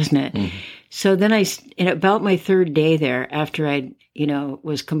difference, doesn't it? Mm-hmm. So then in about my 3rd day there, after I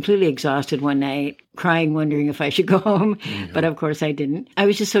was completely exhausted one night, crying, wondering if I should go home. Mm-hmm. But of course I didn't. I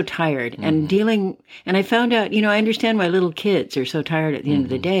was just so tired and I found out, I understand why little kids are so tired at the end of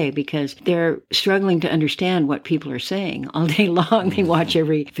the day, because they're struggling to understand what people are saying all day long. They watch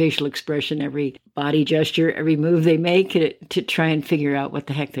every facial expression, every body gesture, every move they make to try and figure out what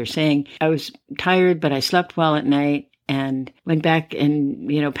the heck they're saying. I was tired, but I slept well at night. And went back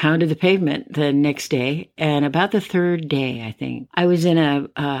and, pounded the pavement the next day. And about the 3rd day, I think, I was in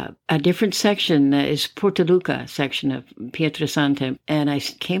a different section, is Portaluca section of Pietrasanta. And I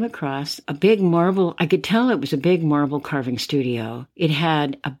came across a big marble. I could tell it was a big marble carving studio. It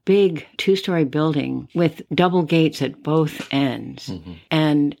had a big 2-story building with double gates at both ends. Mm-hmm.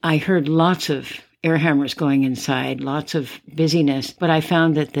 And I heard lots of air hammers going inside, lots of busyness. But I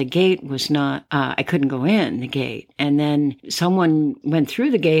found that the gate was not, I couldn't go in the gate. And then someone went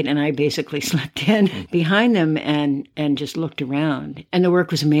through the gate, and I basically slept in behind them and just looked around. And the work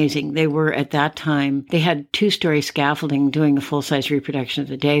was amazing. They were, at that time, they had 2-story scaffolding doing a full-size reproduction of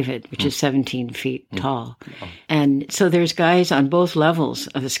the David, which is 17 feet tall. And so there's guys on both levels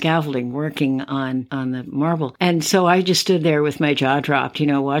of the scaffolding working on the marble. And so I just stood there with my jaw dropped,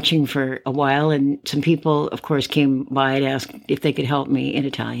 watching for a while. And some people, of course, came by and asked if they could help me in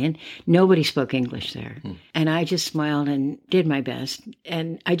Italian. Nobody spoke English there. And I just smiled and did my best.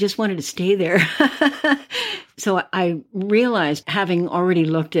 And I just wanted to stay there. So I realized, having already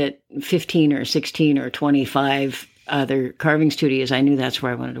looked at 15 or 16 or 25 other carving studios, I knew that's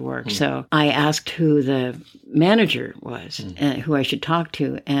where I wanted to work. So I asked who the manager was, who I should talk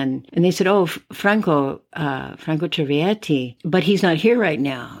to. And they said, oh, Franco Cervietti, but he's not here right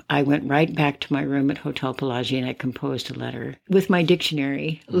now. I went right back to my room at Hotel Pelagi and I composed a letter with my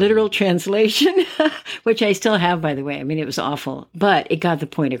dictionary, literal translation, which I still have, by the way. I mean, it was awful, but it got the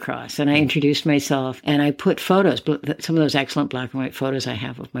point across. And I introduced myself and I put photos, some of those excellent black and white photos I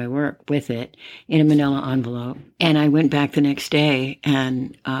have of my work with it in a manila envelope. And I went back the next day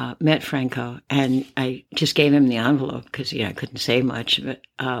and met Franco, and I just gave him the envelope because, I couldn't say much.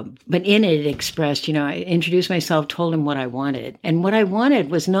 But in it expressed, I introduced myself, told him what I wanted. And what I wanted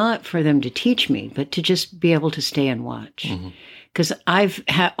was not for them to teach me, but to just be able to stay and watch. Because I've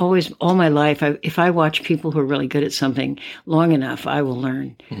always, all my life, if I watch people who are really good at something long enough, I will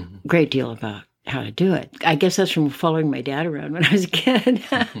learn a great deal about how to do it. I guess that's from following my dad around when I was a kid.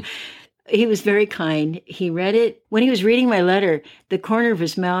 He was very kind. He read it. When he was reading my letter, the corner of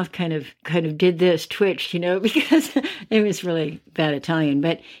his mouth kind of did this, twitched, because it was really bad Italian.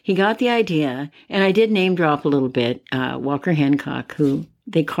 But he got the idea, and I did name drop a little bit Walker Hancock, who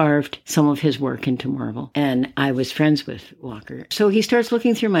they carved some of his work into marble. And I was friends with Walker. So he starts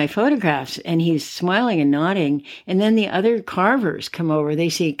looking through my photographs and he's smiling and nodding. And then the other carvers come over. They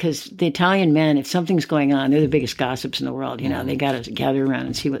see, because the Italian men, if something's going on, they're the biggest gossips in the world. They got to gather around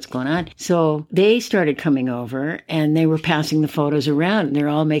and see what's going on. So they started coming over and they were passing the photos around. And they're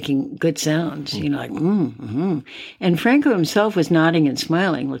all making good sounds, like, And Franco himself was nodding and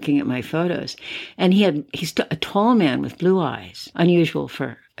smiling, looking at my photos. And he's a tall man with blue eyes, unusual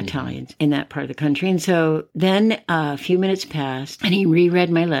for Italians in that part of the country. And so then a few minutes passed and he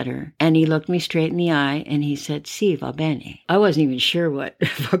reread my letter and he looked me straight in the eye and he said, "Si, va bene." I wasn't even sure what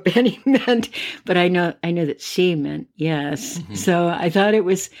va bene meant, but I know that si meant yes. So I thought it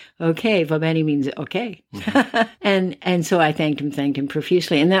was okay. Va bene means okay. And so I thanked him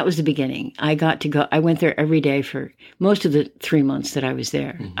profusely. And that was the beginning. I got to go. I went there every day for most of the 3 months that I was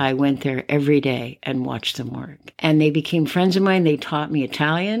there. I went there every day and watched them work. And they became friends of mine. They taught me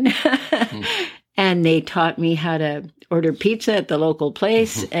Italian. And they taught me how to order pizza at the local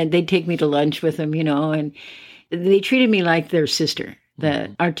place, and they'd take me to lunch with them, and they treated me like their sister.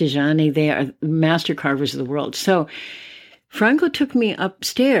 The artigiani, they are master carvers of the world. So Franco took me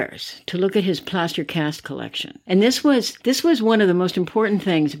upstairs to look at his plaster cast collection. And this was one of the most important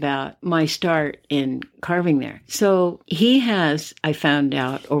things about my start in carving there. So he has, I found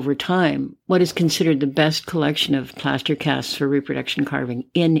out over time, what is considered the best collection of plaster casts for reproduction carving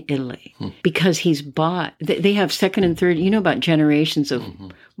in Italy. Because he's bought, they have second and third, about generations of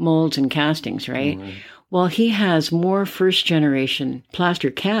molds and castings, right? Well, he has more first-generation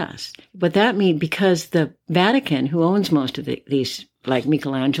plaster casts. But that means because the Vatican, who owns most of these, like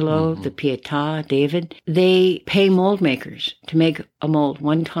Michelangelo, the Pietà, David, they pay mold makers to make a mold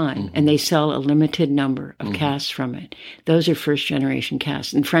one time, and they sell a limited number of casts from it. Those are first-generation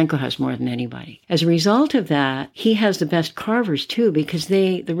casts, and Franco has more than anybody. As a result of that, he has the best carvers, too, because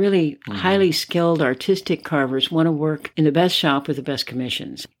the really highly skilled artistic carvers want to work in the best shop with the best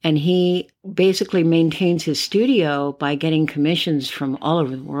commissions. And he basically maintains his studio by getting commissions from all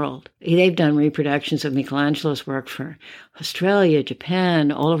over the world. They've done reproductions of Michelangelo's work for Australia,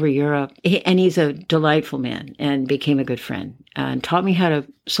 Japan, all over Europe. And he's a delightful man and became a good friend and taught me how to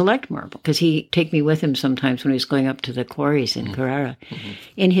select marble, because he'd take me with him sometimes when he was going up to the quarries in Carrara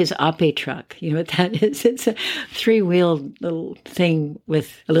in his Ape truck. You know what that is? It's a 3-wheeled little thing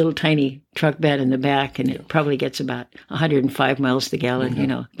with a little tiny truck bed in the back, and it probably gets about 105 miles to the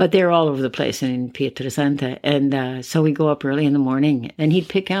gallon, But they're all over the place in Pietrasanta. And so we go up early in the morning, and he'd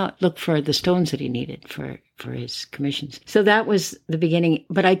look for the stones that he needed for his commissions. So that was the beginning.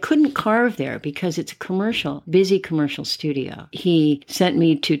 But I couldn't carve there because it's a busy commercial studio. He sent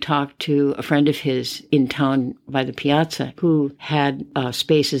me to talk to a friend of his in town by the piazza who had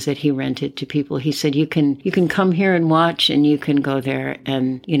spaces that he rented to people. He said, you can come here and watch, and you can go there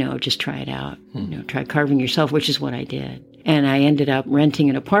and, just try it out. Try carving yourself, which is what I did. And I ended up renting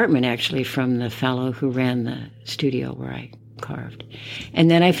an apartment, actually, from the fellow who ran the studio where I carved.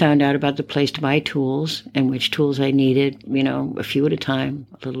 And then I found out about the place to buy tools and which tools I needed, a few at a time,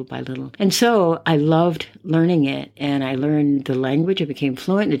 little by little. And so I loved learning it, and I learned the language. I became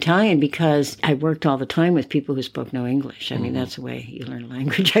fluent in Italian because I worked all the time with people who spoke no English. I mean, that's the way you learn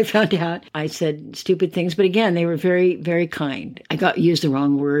language, I found out. I said stupid things, but again, they were very, very kind. I used the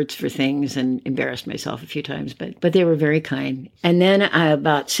wrong words for things and embarrassed myself a few times, but they were very kind. And then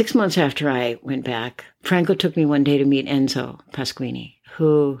about 6 months after I went back, Franco took me one day to meet Enzo Pasquini,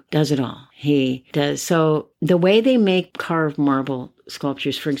 who does it all. He does. So the way they make carved marble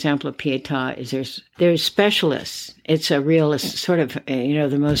sculptures, for example, a Pietà, is there's specialists. It's a realist, sort of,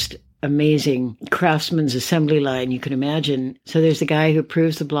 the most amazing craftsman's assembly line you can imagine. So there's the guy who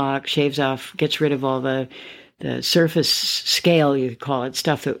approves the block, shaves off, gets rid of all the surface scale, you could call it,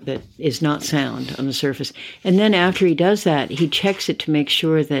 stuff that is not sound on the surface. And then after he does that, he checks it to make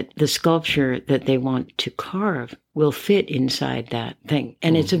sure that the sculpture that they want to carve will fit inside that thing.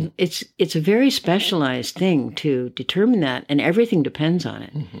 And it's a very specialized thing to determine that, and everything depends on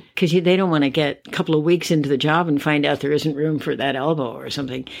it. Because they don't want to get a couple of weeks into the job and find out there isn't room for that elbow or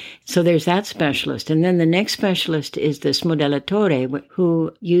something. So there's that specialist. And then the next specialist is this modellatore,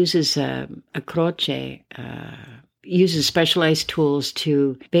 who uses a croce, uses specialized tools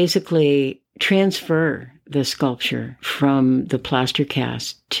to basically transfer the sculpture from the plaster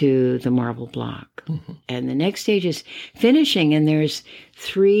cast to the marble block. And the next stage is finishing, and there's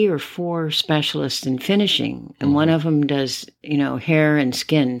 3 or 4 specialists in finishing, and one of them does, hair and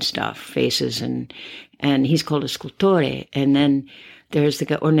skin stuff, faces, and he's called a scultore. And then there's the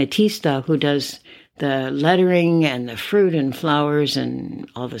ornatista, who does the lettering and the fruit and flowers and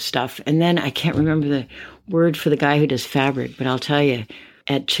all the stuff. And then I can't remember the word for the guy who does fabric, but I'll tell you,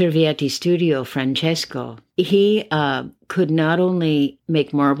 at Cervietti Studio, Francesco, he could not only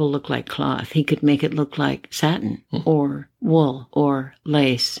make marble look like cloth, he could make it look like satin or wool or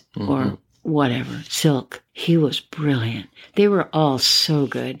lace or whatever, silk. He was brilliant. They were all so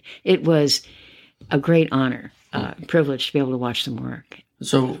good. It was a great honor, privilege to be able to watch them work.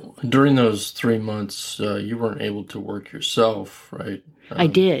 So during those 3 months, you weren't able to work yourself, right? I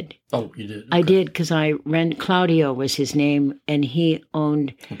did. Oh, you did? Okay. I did, because Claudio was his name, and he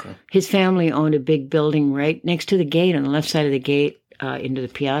owned, his family owned a big building right next to the gate, on the left side of the gate into the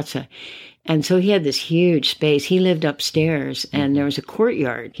piazza. And so he had this huge space. He lived upstairs, and there was a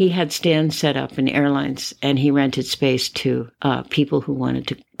courtyard. He had stands set up in airlines, and he rented space to people who wanted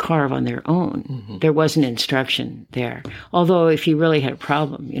to carve on their own. There wasn't instruction there. Although if you really had a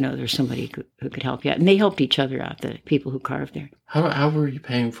problem, there's somebody who could help you out. And they helped each other out, the people who carved there. How were you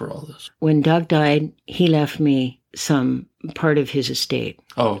paying for all this? When Doug died, he left me some part of his estate.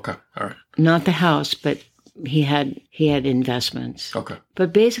 Oh, okay. All right. Not the house, but he had investments. Okay.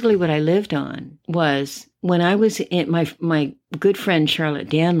 But basically what I lived on was, when I was in my good friend Charlotte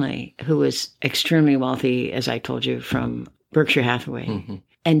Danley, who was extremely wealthy, as I told you, from Berkshire Hathaway.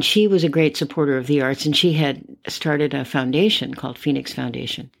 And she was a great supporter of the arts, and she had started a foundation called Phoenix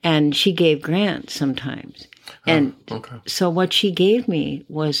Foundation. And she gave grants sometimes. And so what she gave me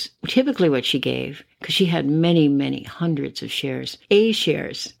was typically what she gave, because she had many, many hundreds of shares,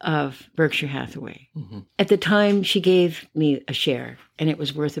 shares of Berkshire Hathaway. At the time, she gave me a share, and it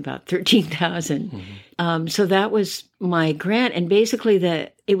was worth about $13,000. So that was my grant. And basically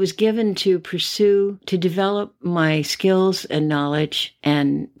it was given to develop my skills and knowledge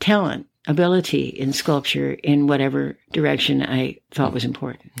and talent, ability in sculpture in whatever direction I thought was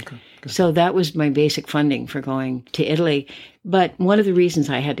important. So that was my basic funding for going to Italy. But one of the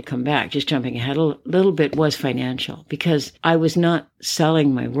reasons I had to come back, just jumping ahead a little bit, was financial, because I was not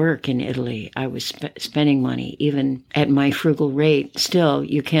selling my work in Italy. I was spending money, even at my frugal rate. Still,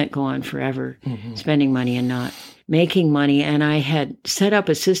 you can't go on forever spending money and not making money. And I had set up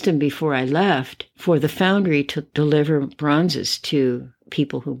a system before I left for the foundry to deliver bronzes to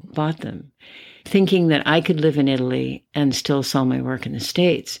people who bought them, thinking that I could live in Italy and still sell my work in the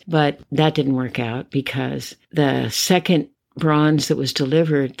States. But that didn't work out, because the second bronze that was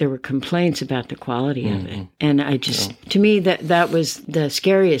delivered, there were complaints about the quality of it. And I just, to me, that was the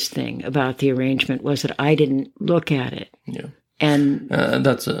scariest thing about the arrangement, was that I didn't look at it. And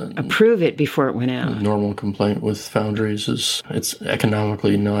that's approve it before it went out. A normal complaint with foundries is it's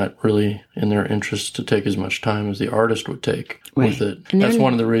economically not really in their interest to take as much time as the artist would take with it. And that's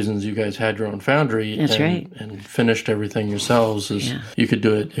one of the reasons you guys had your own foundry and finished everything yourselves, is you could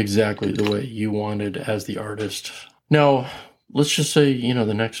do it exactly the way you wanted as the artist. Now, let's just say,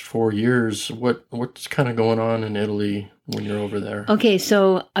 the next 4 years, what's kind of going on in Italy when you're over there? Okay,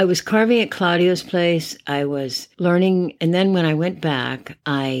 so I was carving at Claudio's place. I was learning. And then when I went back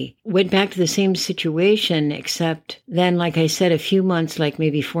to the same situation, except then, like I said, a few months, like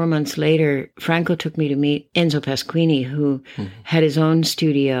maybe 4 months later, Franco took me to meet Enzo Pasquini, who had his own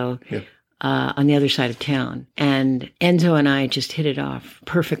studio on the other side of town. And Enzo and I just hit it off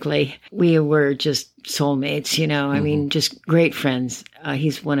perfectly. We were just soulmates, I mean, just great friends.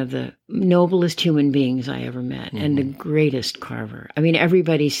 He's one of the noblest human beings I ever met, and the greatest carver. I mean,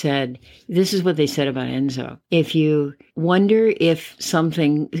 everybody said, this is what they said about Enzo. If you wonder if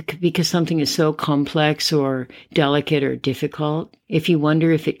because something is so complex or delicate or difficult, if you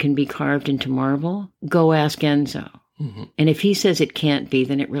wonder if it can be carved into marble, go ask Enzo. And if he says it can't be,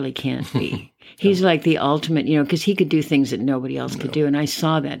 then it really can't be. He's like the ultimate, because he could do things that nobody else could do. And I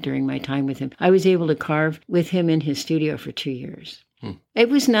saw that during my time with him. I was able to carve with him in his studio for 2 years. It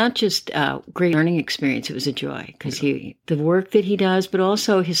was not just a great learning experience. It was a joy because the work that he does, but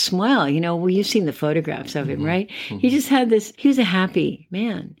also his smile, you've seen the photographs of him, right? He just had he was a happy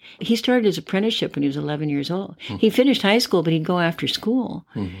man. He started his apprenticeship when he was 11 years old. He finished high school, but he'd go after school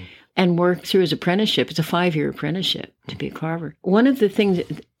and work through his apprenticeship. It's a 5-year apprenticeship to be a carver. One of the things,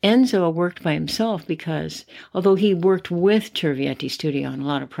 Enzo worked by himself because although he worked with Turvietti Studio on a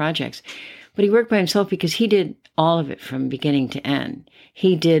lot of projects, but he worked by himself because he did all of it from beginning to end.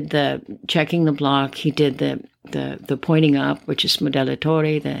 He did the checking the block. He did the pointing up, which is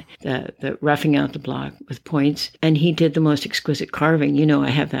modellatore, the roughing out the block with points. And he did the most exquisite carving. I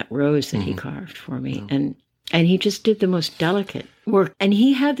have that rose that he carved for me. And he just did the most delicate work. And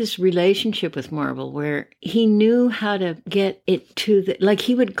he had this relationship with marble where he knew how to get it to like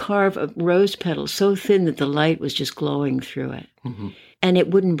he would carve a rose petal so thin that the light was just glowing through it. And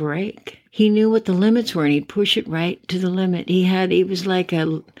it wouldn't break. He knew what the limits were, and he'd push it right to the limit. He was like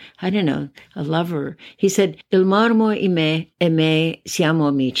a lover. He said, Il marmo e me siamo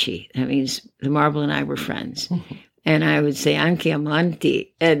amici. That means the marble and I were friends. And I would say, anche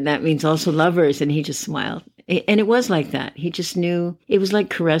amanti. And that means also lovers. And he just smiled. And it was like that. He just knew. It was like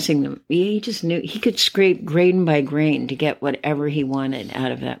caressing them. He just knew. He could scrape grain by grain to get whatever he wanted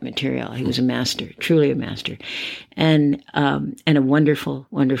out of that material. He was a master, truly a master. And a wonderful,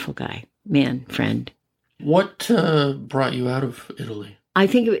 wonderful guy, man, friend. What brought you out of Italy? I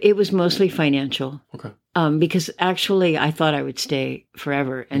think it was mostly financial. Okay. Because actually I thought I would stay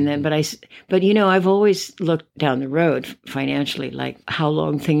forever. And then, but I've always looked down the road financially, like how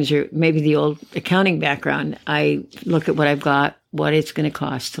long things are, maybe the old accounting background. I look at what I've got, what it's going to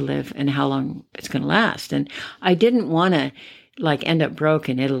cost to live and how long it's going to last. And I didn't want to end up broke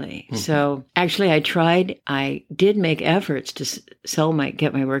in Italy. So actually I did make efforts to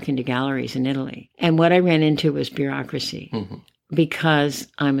get my work into galleries in Italy. And what I ran into was bureaucracy. Because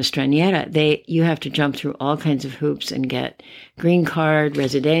I'm a straniera, you have to jump through all kinds of hoops and get green card,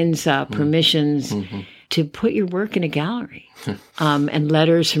 residenza, permissions to put your work in a gallery. And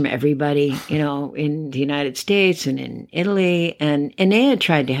letters from everybody, in the United States and in Italy. And Enea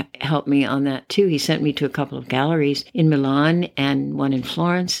tried to help me on that too. He sent me to a couple of galleries in Milan and one in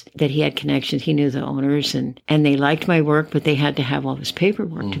Florence that he had connections. He knew the owners and they liked my work, but they had to have all this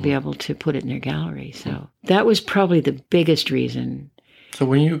paperwork to be able to put it in their gallery. So that was probably the biggest reason. So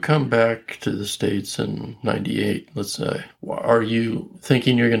when you come back to the States in 98, let's say, are you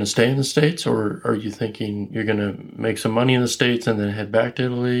thinking you're going to stay in the States or are you thinking you're going to make some money in the States and then head back to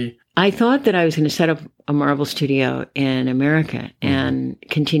Italy? I thought that I was going to set up a marble studio in America and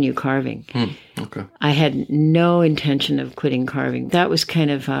continue carving. Okay. I had no intention of quitting carving. That was kind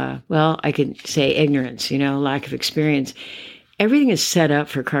of, I could say ignorance, lack of experience. Everything is set up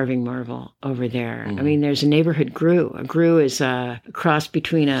for carving marble over there. I mean, there's a neighborhood grue. A grue is a cross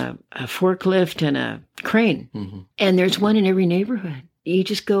between a forklift and a crane. And there's one in every neighborhood. You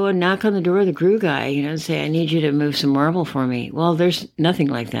just go and knock on the door of the grue guy, and say, I need you to move some marble for me. Well, there's nothing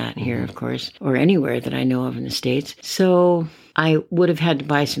like that here, of course, or anywhere that I know of in the States. So I would have had to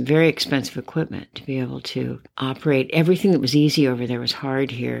buy some very expensive equipment to be able to operate. Everything that was easy over there was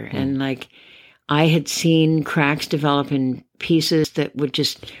hard here. And I had seen cracks develop in pieces that would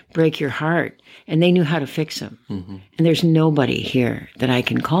just break your heart, and they knew how to fix them. And there's nobody here that I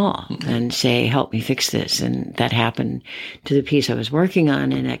can call and say, help me fix this. And that happened to the piece I was working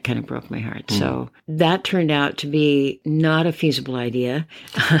on, and that kind of broke my heart. So that turned out to be not a feasible idea.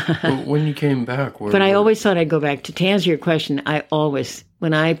 Well, when you came back... I always thought I'd go back to answer your question,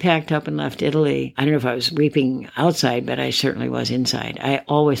 when I packed up and left Italy, I don't know if I was weeping outside, but I certainly was inside. I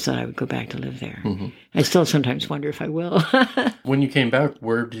always thought I would go back to live there. I still sometimes wonder if I will. When you came back,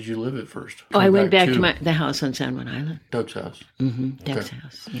 where did you live at first? I went back to the house on San Juan Island. Doug's house. Doug's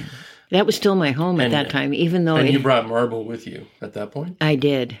house, yeah. That was still my home at that time, even though... And you brought marble with you at that point? I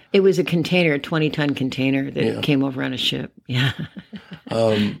did. It was a container, a 20-ton container that came over on a ship. Yeah.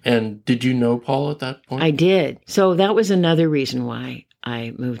 And did you know Paul at that point? I did. So that was another reason why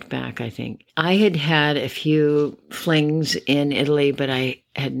I moved back, I think. I had a few flings in Italy, but I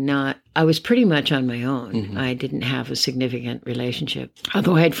was pretty much on my own. I didn't have a significant relationship.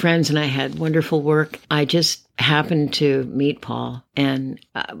 Although I had friends and I had wonderful work, I just happened to meet Paul and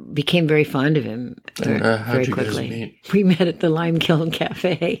became very fond of him very quickly. Meet? We met at the Lime Kiln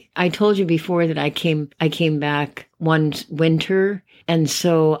Cafe. I told you before that I came back one winter, and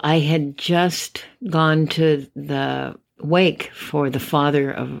so I had just gone to the wake for the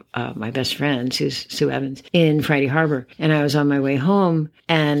father of my best friend, Sue Evans, in Friday Harbor. And I was on my way home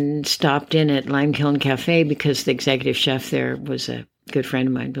and stopped in at Lime Kiln Cafe because the executive chef there was a good friend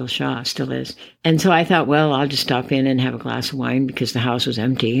of mine, Bill Shaw, still is. And so I thought, well, I'll just stop in and have a glass of wine because the house was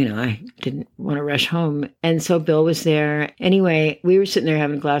empty. You know, I didn't want to rush home. And so Bill was there. Anyway, we were sitting there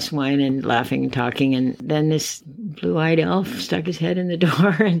having a glass of wine and laughing and talking. And then this blue-eyed elf stuck his head in the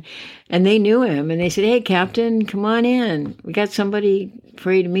door and they knew him. And they said, hey, Captain, come on in. We got somebody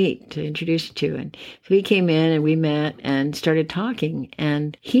for you to meet, to introduce you to. And so he came in and we met and started talking.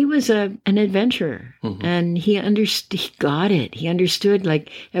 And he was an adventurer. Mm-hmm. And he got it. He understood, like,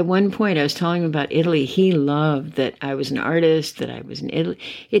 at one point I was telling him about Italy. He loved that I was an artist, that I was in Italy.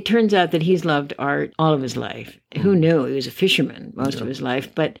 It turns out that he's loved art all of his life. Mm-hmm. Who knew? He was a fisherman most of his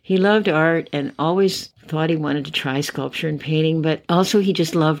life. But he loved art and always thought he wanted to try sculpture and painting, but also he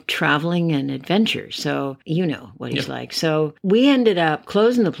just loved traveling and adventure. So you know what he's like. So we ended up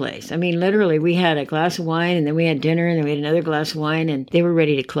closing the place. I mean, literally, we had a glass of wine and then we had dinner and then we had another glass of wine and they were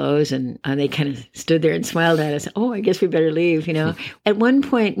ready to close. And they kind of stood there and smiled at us. Oh, I guess we better leave, you know. At one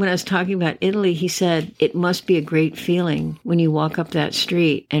point when I was talking about Italy, he said, it must be a great feeling when you walk up that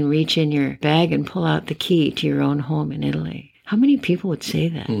street and reach in your bag and pull out the key to your own home in Italy. How many people would say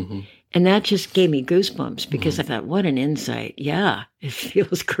that? Mm-hmm. And that just gave me goosebumps because I thought, what an insight. Yeah, it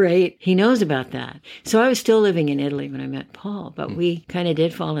feels great. He knows about that. So I was still living in Italy when I met Paul, but we kind of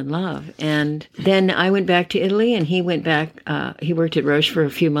did fall in love. And then I went back to Italy and he went back. He worked at Roche for a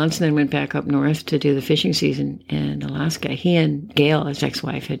few months and then went back up north to do the fishing season in Alaska. He and Gail, his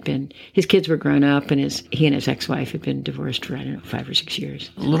ex-wife, his kids were grown up and he and his ex-wife had been divorced for, 5 or 6 years.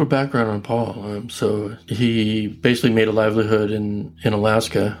 A little background on Paul. So he basically made a livelihood in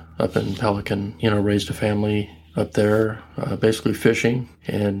Alaska, up in Pelican, raised a family up there, basically fishing,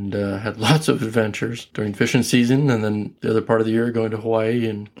 and had lots of adventures during fishing season, and then the other part of the year going to Hawaii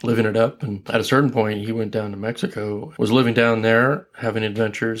and living it up. And at a certain point, he went down to Mexico, was living down there, having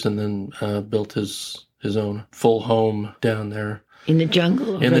adventures, and then built his own full home down there. In the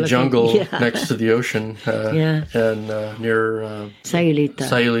jungle? Next to the ocean. And near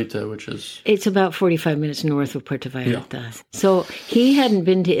Sayulita, which is... It's about 45 minutes north of Puerto Vallarta. Yeah. So he hadn't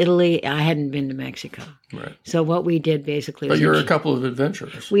been to Italy. I hadn't been to Mexico. Right. So what we did basically... But you're a couple of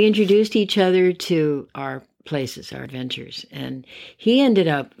adventurers. We introduced each other to our places, our adventures. And he ended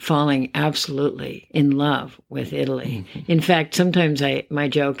up falling absolutely in love with Italy. Mm-hmm. In fact, sometimes my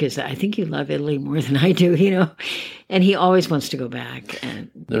joke is that I think you love Italy more than I do, And he always wants to go back. And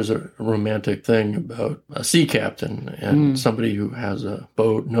there's a romantic thing about a sea captain and somebody who has a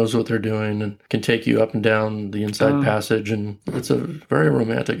boat, knows what they're doing, and can take you up and down the inside passage. And it's a very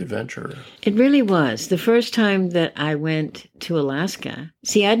romantic adventure. It really was. The first time that I went to Alaska,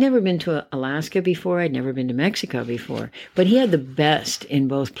 I'd never been to Alaska before. I'd never been to Mexico before. But he had the best in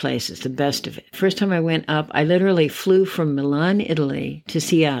both places, the best of it. First time I went up, I literally flew from Milan, Italy to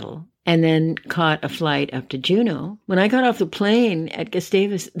Seattle. And then caught a flight up to Juneau. When I got off the plane at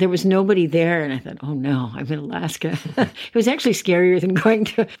Gustavus, there was nobody there. And I thought, oh no, I'm in Alaska. It was actually scarier than going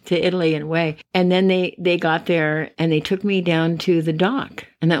to Italy in a way. And then they got there and they took me down to the dock.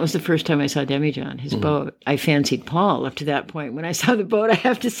 And that was the first time I saw Demijohn, his boat. I fancied Paul up to that point. When I saw the boat, I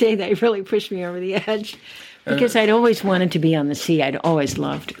have to say that really pushed me over the edge. Because I'd always wanted to be on the sea. I'd always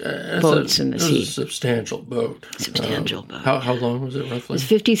loved boats in the sea. It was a substantial boat. Boat. How long was it roughly? It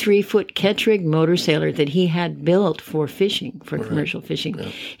was a 53-foot catch rig motor sailor that he had built for fishing, for commercial fishing. Yeah.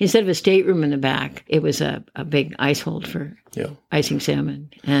 Instead of a stateroom in the back, it was a big ice hold for icing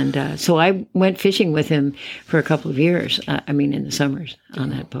salmon. And so I went fishing with him for a couple of years, in the summers on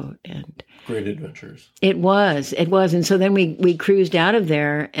that boat. And great adventures. It was. And so then we cruised out of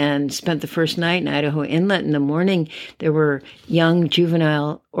there and spent the first night in Idaho Inlet. In the morning, there were young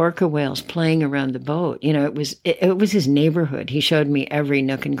juvenile orca whales playing around the boat. It was his neighborhood. He showed me every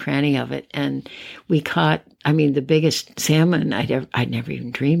nook and cranny of it. And we caught, the biggest salmon. I'd never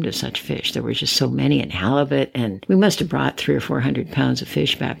even dreamed of such fish. There were just so many, and halibut. And we must have brought 300 or 400 pounds of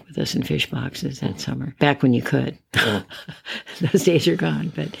fish back with us in fish boxes that summer. Back when you could. Oh. Those days are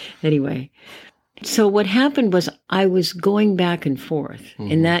gone. But anyway. So what happened was I was going back and forth.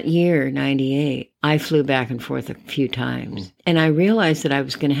 Mm-hmm. In that year, 98, I flew back and forth a few times. Mm-hmm. And I realized that I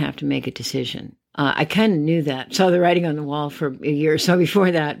was going to have to make a decision. I kind of knew that, saw the writing on the wall for a year or so before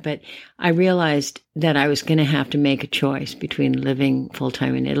that, but I realized that I was going to have to make a choice between living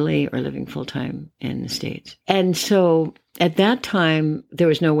full-time in Italy or living full-time in the States. And so at that time, there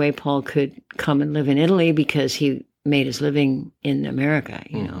was no way Paul could come and live in Italy because he made his living in America,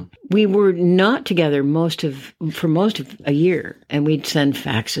 you know. We were not together for most of a year, and we'd send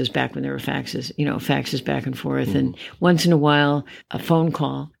faxes back when there were faxes, you know, faxes back and forth. And once in a while, a phone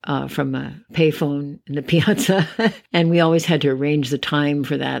call from a payphone in the piazza. And we always had to arrange the time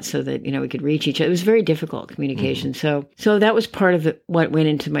for that so that, you know, we could reach each other. It was very difficult communication. So that was part of what went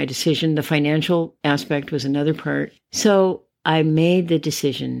into my decision. The financial aspect was another part. So I made the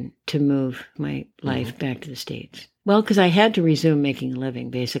decision to move my life back to the States. Well, because I had to resume making a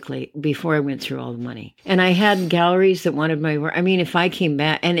living, basically, before I went through all the money. And I had galleries that wanted my work. I mean, if I came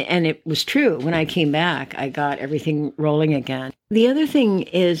back, and it was true, when I came back, I got everything rolling again. The other thing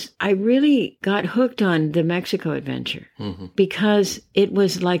is I really got hooked on the Mexico adventure because it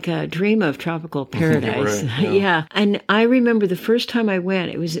was like a dream of tropical paradise. Right, yeah. And I remember the first time I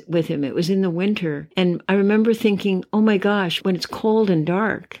went, it was with him. It was in the winter. And I remember thinking, oh my gosh, when it's cold and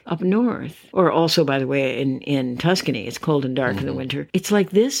dark up north, or also, by the way, in Tuscany, it's cold and dark in the winter. It's like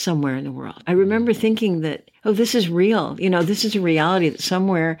this somewhere in the world. I remember thinking that, oh, this is real. You know, this is a reality that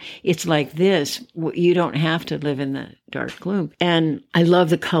somewhere it's like this. You don't have to live in the dark gloom. And I love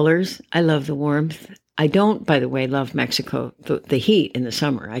the colors. I love the warmth. I don't, by the way, love Mexico, the heat in the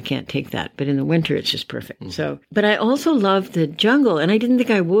summer. I can't take that. But in the winter, it's just perfect. So, but I also love the jungle. And I didn't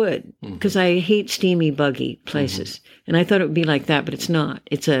think I would because I hate steamy, buggy places. And I thought it would be like that, but it's not.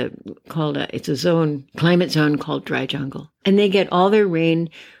 It's a climate zone called dry jungle. And they get all their rain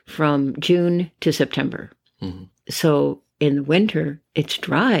from June to September. So in the winter, it's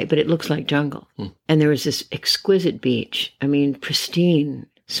dry, but it looks like jungle. And there was this exquisite beach. I mean, pristine,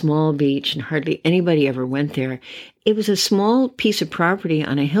 small beach, and hardly anybody ever went there. It was a small piece of property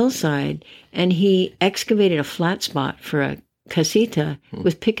on a hillside, and he excavated a flat spot for a casita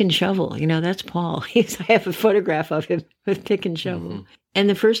with pick and shovel. You know, that's Paul. I have a photograph of him with pick and shovel. And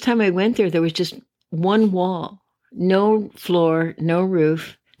the first time I went there was just one wall, no floor, no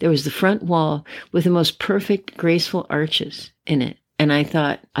roof. There was the front wall with the most perfect, graceful arches in it. And I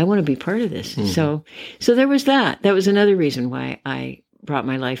thought, I want to be part of this. So there was that. That was another reason why I brought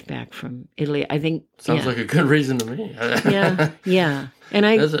my life back from Italy. I think sounds like a good reason to me. yeah. And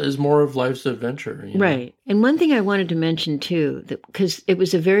is more of life's adventure, you know? Right. And one thing I wanted to mention too, because it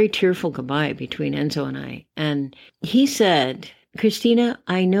was a very tearful goodbye between Enzo and I, and he said, Christina,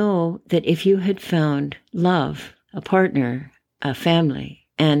 I know that if you had found love, a partner, a family,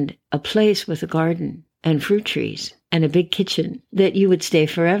 and a place with a garden and fruit trees and a big kitchen, that you would stay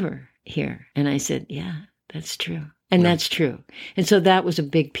forever here. And I said, yeah, that's true. And that's true. And so that was a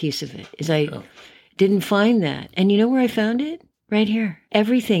big piece of it, is I didn't find that. And you know where I found it? Right here.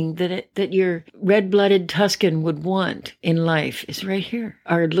 Everything that your red-blooded Tuscan would want in life is right here.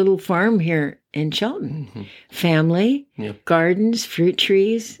 Our little farm here in Shelton. Family, gardens, fruit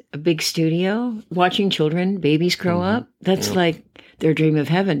trees, a big studio, watching children, babies grow up. That's like their dream of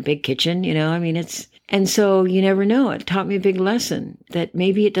heaven. Big kitchen, you know, I mean, and so you never know. It taught me a big lesson that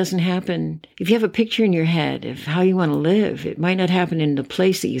maybe it doesn't happen. If you have a picture in your head of how you want to live, it might not happen in the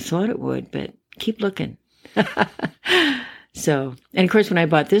place that you thought it would, but keep looking. So, and of course, when I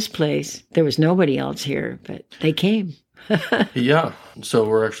bought this place, there was nobody else here, but they came. Yeah. So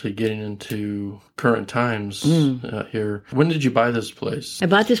we're actually getting into current times here. When did you buy this place? I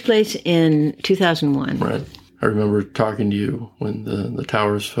bought this place in 2001. Right. I remember talking to you when the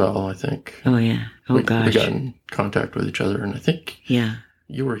towers fell, I think. Oh, yeah. Oh, gosh. We got in contact with each other, and I think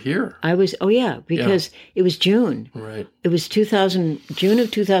you were here. I was, because it was June. Right. It was June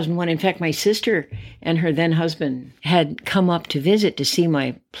of 2001. In fact, my sister and her then husband had come up to visit to see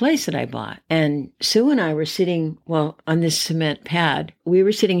my place that I bought. And Sue and I were sitting, on this cement pad. We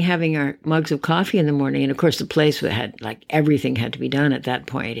were sitting having our mugs of coffee in the morning. And of course, the place had, everything had to be done at that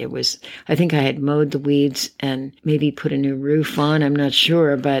point. It was, I think I had mowed the weeds and maybe put a new roof on. I'm not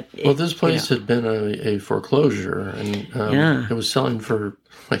sure, but... this place had been a foreclosure, and it was selling for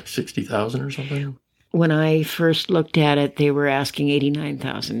like $60,000 or something. When I first looked at it, they were asking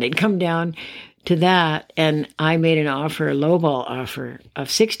 $89,000. They'd come down to that, and I made an offer, a lowball offer of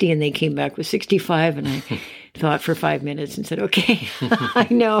 $60,000, and they came back with $65,000, and I thought for 5 minutes and said, okay, I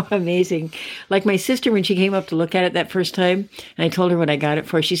know, amazing. Like my sister, when she came up to look at it that first time, and I told her what I got it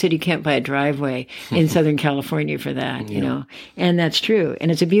for, she said, you can't buy a driveway in Southern California for that, you know, and that's true.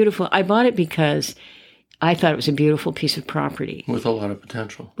 And it's I bought it because I thought it was a beautiful piece of property. With a lot of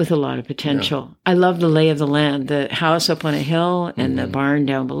potential. Yeah. I love the lay of the land, the house up on a hill and the barn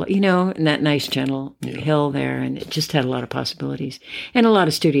down below, and that nice gentle hill there. And it just had a lot of possibilities and a lot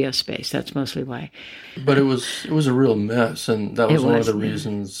of studio space. That's mostly why. But it was a real mess. And that was one of the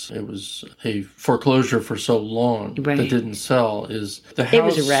reasons it was a foreclosure for so long that didn't sell is the house it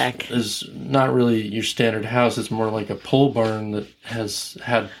was a wreck. Is not really your standard house. It's more like a pole barn that has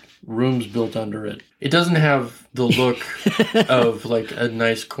had rooms built under it. It doesn't have the look of like a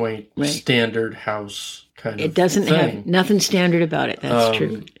nice, quaint, standard house kind of thing. It doesn't have nothing standard about it. That's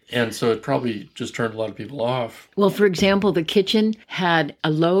true. And so it probably just turned a lot of people off. Well, for example, the kitchen had a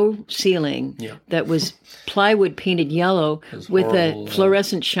low ceiling that was plywood painted yellow with a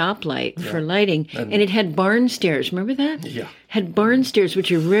fluorescent shop light for lighting. And it had barn stairs. Remember that? Yeah. Had barn stairs, which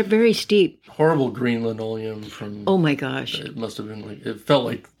are very steep. Horrible green linoleum from... Oh, my gosh. It must have been like... It felt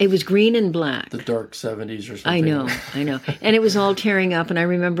like... It was green and black. The dark 70s or something. I know. And it was all tearing up, and I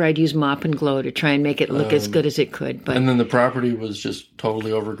remember I'd use mop and glow to try and make it look as good as it could. But... And then the property was just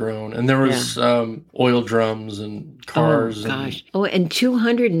totally overgrown. And there was oil drums and cars. Oh, gosh. And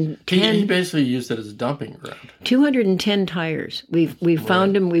 210... He basically used it as a dumping ground. 210 tires. We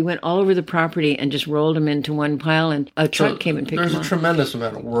found them. We went all over the property and just rolled them into one pile, and a truck came and picked them up. There's a tremendous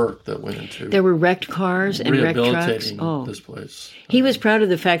amount of work that went into there were wrecked cars and wrecked trucks. This place. He was proud of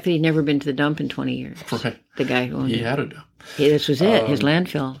the fact that he'd never been to the dump in 20 years. Right. The guy who owned it. He had a dump. This was it, his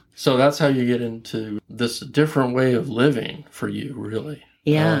landfill. So that's how you get into this different way of living for you, really.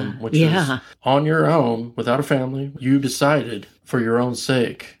 Yeah. Which is on your own, without a family. You decided for your own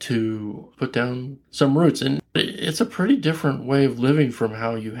sake to put down some roots. And it's a pretty different way of living from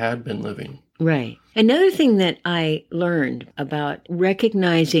how you had been living. Right. Another thing that I learned about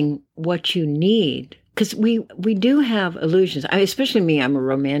recognizing what you need, because we do have illusions. Especially me, I'm a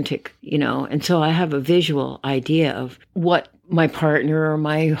romantic, and so I have a visual idea of what my partner or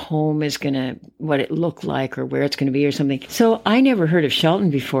my home is what it looked like or where it's going to be or something. So I never heard of Shelton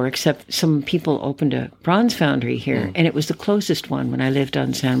before, except some people opened a bronze foundry here, and it was the closest one when I lived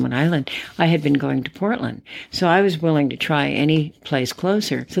on San Juan Island. I had been going to Portland, so I was willing to try any place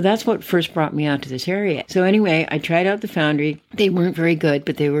closer. So that's what first brought me out to this area. So anyway, I tried out the foundry. They weren't very good,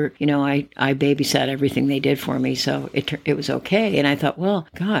 but they were, I babysat everything they did for me, so it was okay. And I thought, well,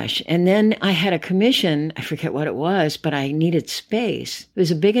 gosh. And then I had a commission, I forget what it was, but I needed space. It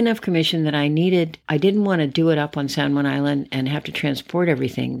was a big enough commission that I didn't want to do it up on San Juan Island and have to transport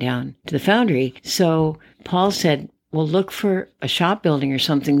everything down to the foundry. So Paul said, well, look for a shop building or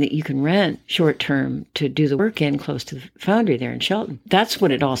something that you can rent short term to do the work in close to the foundry there in Shelton. That's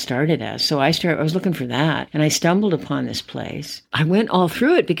what it all started as. So I was looking for that, and I stumbled upon this place. I went all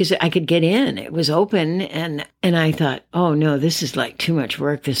through it because I could get in. It was open, and I thought, oh no, this is like too much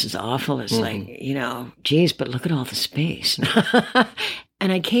work. This is awful. It's like, geez, but look at all the space.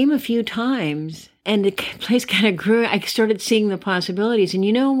 And I came a few times, and the place kind of grew. I started seeing the possibilities. And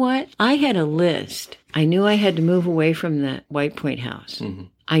you know what? I had a list. I knew I had to move away from the White Point house. Mm-hmm.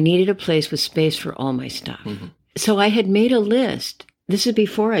 I needed a place with space for all my stuff. Mm-hmm. So I had made a list. This is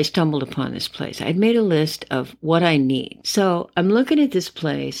before I stumbled upon this place. I'd made a list of what I need. So I'm looking at this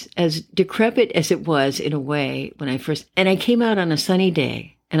place, as decrepit as it was in a way when and I came out on a sunny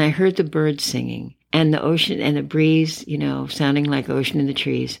day, and I heard the birds singing. And the ocean and the breeze, sounding like ocean in the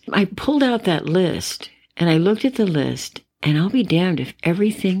trees. I pulled out that list, and I looked at the list, and I'll be damned if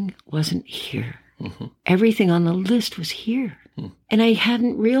everything wasn't here. Mm-hmm. Everything on the list was here. Mm. And I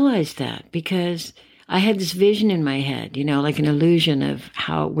hadn't realized that because I had this vision in my head, like an illusion of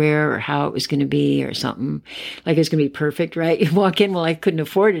where or how it was going to be or something. Like it was going to be perfect, right? You walk in, well, I couldn't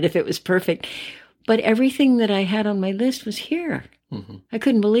afford it if it was perfect. But everything that I had on my list was here. Mm-hmm. I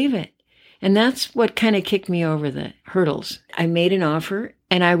couldn't believe it. And that's what kind of kicked me over the hurdles. I made an offer,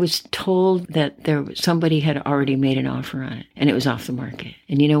 and I was told that somebody had already made an offer on it, and it was off the market.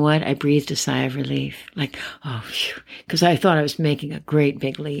 And you know what? I breathed a sigh of relief, like, oh, phew, because I thought I was making a great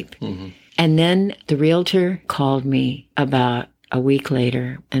big leap. Mm-hmm. And then the realtor called me about a week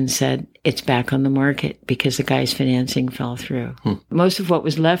later and said it's back on the market because the guy's financing fell through. Most of what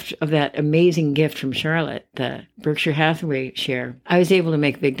was left of that amazing gift from Charlotte, the Berkshire Hathaway share, I was able to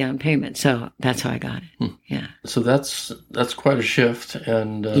make a big down payment. So that's how I got it. Yeah. So that's quite a shift.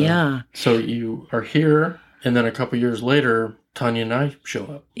 And so you are here, and then a couple years later, Tanya and I show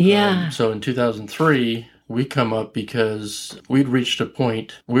up. Yeah. So in 2003... we come up because we'd reached a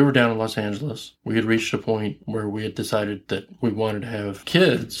point, we were down in Los Angeles. We had reached a point where we had decided that we wanted to have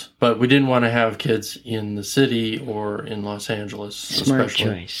kids, but we didn't want to have kids in the city or in Los Angeles. Smart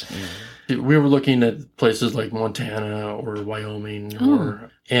choice. We were looking at places like Montana or Wyoming,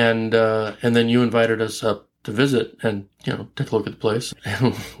 and then you invited us up to visit and, take a look at the place.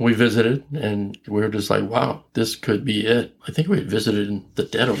 And we visited, and we were just like, wow, this could be it. I think we had visited in the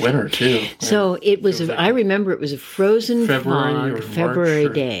dead of winter, too. So I remember it was a frozen February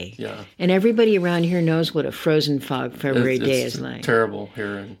day. Yeah. And everybody around here knows what a frozen fog February day is like. Terrible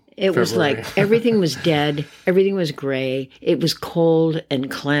here in It was like everything was dead. Everything was gray. It was cold and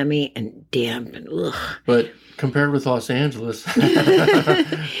clammy and damp and ugh. But compared with Los Angeles,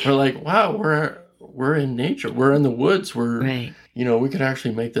 we're like, wow, we're in nature. We're in the woods. Right. We could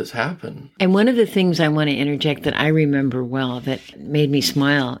actually make this happen. And one of the things I want to interject that I remember well that made me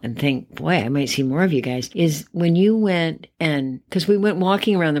smile and think, boy, I might see more of you guys, is when you went because we went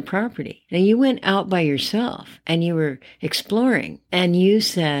walking around the property. Now you went out by yourself and you were exploring and you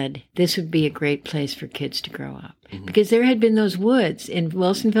said this would be a great place for kids to grow up. Mm-hmm. Because there had been those woods in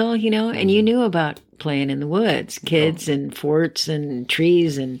Wilsonville, and you knew about playing in the woods, kids and forts and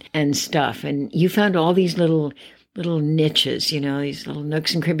trees and stuff. And you found all these little niches, these little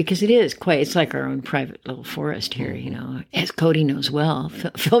nooks and crannies, because it's like our own private little forest here, as Cody knows well,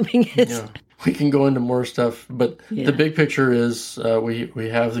 filming is. Yeah. We can go into more stuff, but the big picture is we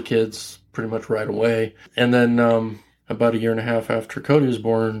have the kids pretty much right away. And then about a year and a half after Cody was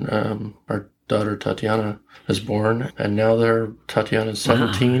born, our daughter Tatiana is born, and now Tatiana's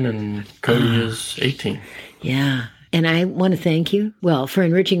 17 and Cody is 18. Yeah. And I want to thank you, for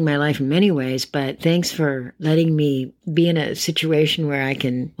enriching my life in many ways, but thanks for letting me be in a situation where I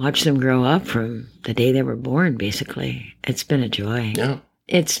can watch them grow up from the day they were born, basically. It's been a joy. Yeah.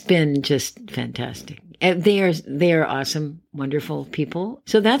 It's been just fantastic. They are awesome, wonderful people.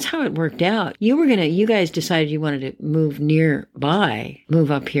 So that's how it worked out. You guys decided you wanted to move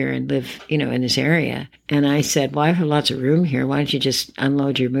up here and live, in this area. And I said, well, I have lots of room here. Why don't you just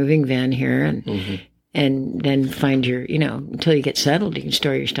unload your moving van here and then find your, until you get settled, you can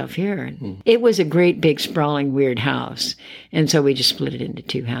store your stuff here. And it was a great, big, sprawling, weird house. And so we just split it into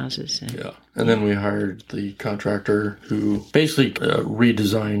two houses. And then we hired the contractor who basically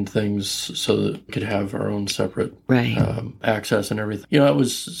redesigned things so that we could have our own separate access and everything. It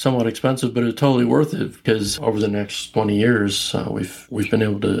was somewhat expensive, but it was totally worth it because over the next 20 years, we've been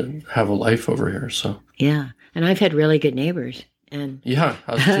able to have a life over here. So yeah. And I've had really good neighbors. And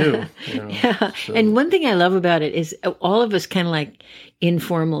us too. Yeah. So. And one thing I love about it is all of us kind of like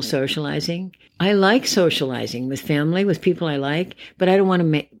informal socializing. I like socializing with family, with people I like, but I don't want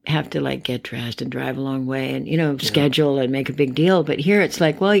to have to like get dressed and drive a long way and, schedule and make a big deal. But here it's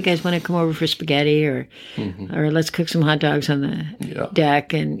like, well, you guys want to come over for spaghetti or let's cook some hot dogs on the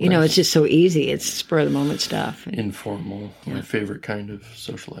deck. And, it's just so easy. It's spur of the moment stuff. And, informal, my favorite kind of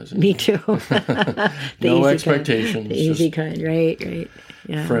socializing. Me too. No expectations. The easy kind, right.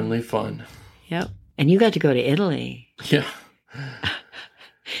 Yeah. Friendly fun. Yep. And you got to go to Italy. Yeah.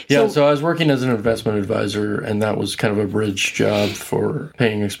 Yeah, so I was working as an investment advisor, and that was kind of a bridge job for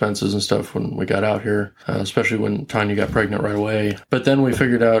paying expenses and stuff when we got out here, especially when Tanya got pregnant right away. But then we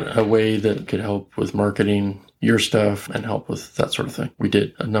figured out a way that could help with marketing your stuff and help with that sort of thing. We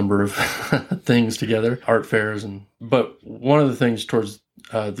did a number of things together, art fairs, but one of the things towards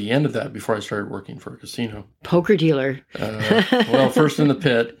the end of that, before I started working for a casino. Poker dealer. First in the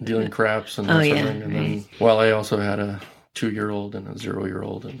pit, dealing craps and that sort of thing. And then, I also had a 2-year-old and a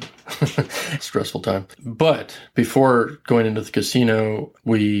 0-year-old and stressful time. But before going into the casino,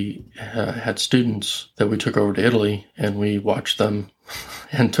 we had students that we took over to Italy, and we watched them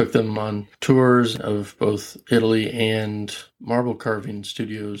and took them on tours of both Italy and marble carving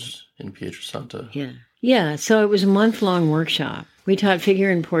studios in Pietrasanta. Yeah. So it was a month-long workshop. We taught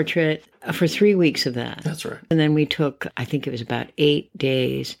figure and portrait for 3 weeks of that. That's right. And then we took, I think it was about 8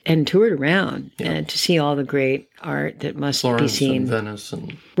 days, and toured around to see all the great art that must Florence be seen. And Venice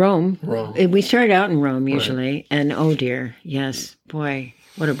and Rome. We started out in Rome usually, and oh dear, yes, boy,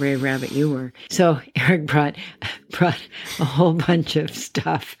 what a brave rabbit you were. So Eric brought a whole bunch of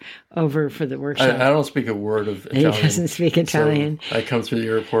stuff over for the workshop. I don't speak a word of Italian. He doesn't speak Italian. So I come through the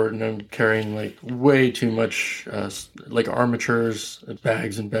airport and I'm carrying like way too much, like armatures,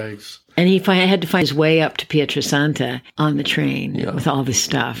 bags and bags. And he had to find his way up to Pietrasanta on the train with all this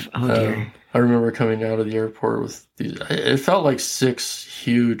stuff. Oh dear. I remember coming out of the airport with these, it felt like 6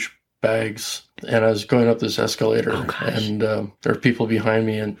 huge bags, and I was going up this escalator, and there were people behind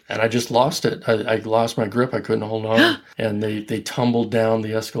me, and I just lost it. I lost my grip. I couldn't hold on, and they tumbled down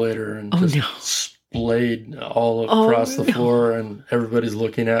the escalator and splayed all across the floor, and everybody's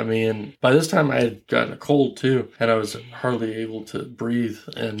looking at me. And by this time, I had gotten a cold too, and I was hardly able to breathe.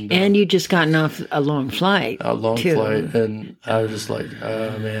 And you'd just gotten off a long flight. And I was just like,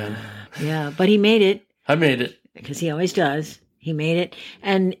 oh man. Yeah, but he made it. I made it. Because he always does. He made it.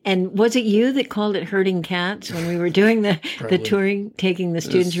 And was it you that called it herding cats when we were doing the touring, taking the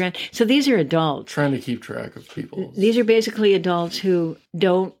students around? So these are adults. Trying to keep track of people. These are basically adults who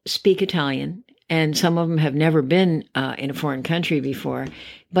don't speak Italian. And some of them have never been in a foreign country before.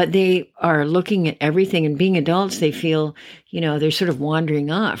 But they are looking at everything. And being adults, they feel, they're sort of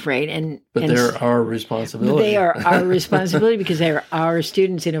wandering off, right? But they're our responsibility. They are our responsibility because they are our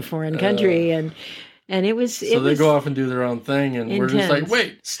students in a foreign country. And it was... So they go off and do their own thing, and intense. We're just like,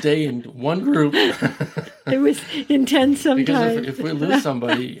 wait, stay in one group. It was intense sometimes. Because if we lose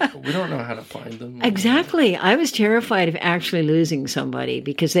somebody, we don't know how to find them. Exactly. I was terrified of actually losing somebody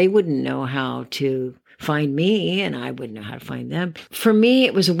because they wouldn't know how to find me, and I wouldn't know how to find them. For me,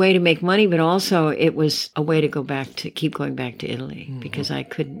 it was a way to make money, but also it was a way to keep going back to Italy because I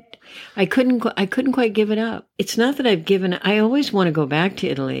couldn't quite give it up. It's not that I've given, I always want to go back to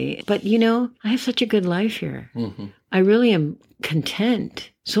Italy, but I have such a good life here. Mm-hmm. I really am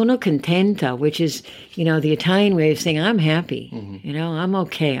content. Sono contenta, which is, the Italian way of saying I'm happy. Mm-hmm. I'm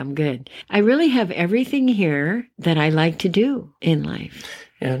okay. I'm good. I really have everything here that I like to do in life.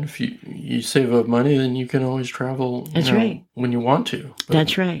 And if you save up money, then you can always travel right. when you want to.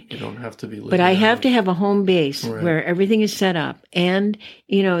 That's right. You don't have to be living But I have to have a home base right. where everything is set up. And,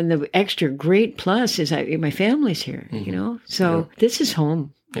 and the extra great plus is my family's here, mm-hmm. So this is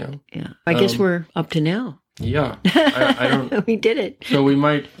home. Yeah. Yeah. I guess we're up to now. Yeah. I don't... We did it. So we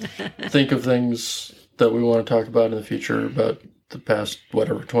might think of things that we want to talk about in the future about the past,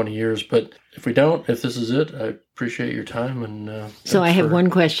 20 years. But if we don't, if this is it, I appreciate your time. And so I have one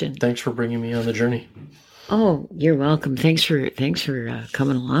question. Thanks for bringing me on the journey. Oh, you're welcome. Thanks for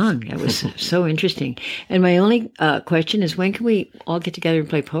coming along. That was so interesting. And my only question is, when can we all get together and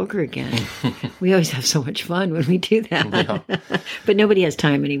play poker again? We always have so much fun when we do that. Yeah. But nobody has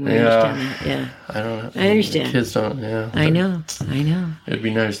time anymore. Yeah. I don't know. I understand. The kids don't. Yeah. I know. It'd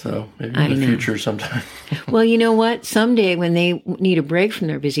be nice though. Maybe in the future sometime. Well, you know what? Someday when they need a break from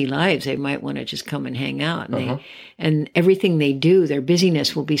their busy lives, they might want to just come and hang out. And and everything they do, their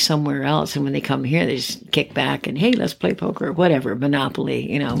busyness will be somewhere else. And when they come here, they just kick back and, hey, let's play poker or whatever, Monopoly.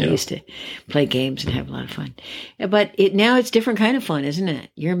 We used to play games and have a lot of fun. But now it's different kind of fun, isn't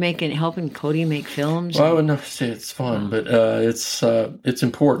it? You're helping Cody make films. Well, I would not say it's fun, but it's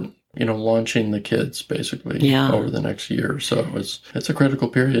important. Launching the kids basically over the next year or so. It's a critical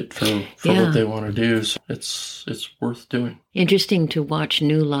period for what they want to do. So it's worth doing. Interesting to watch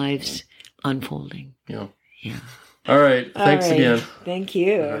new lives unfolding. Yeah. Yeah. All right. Thanks again. Thank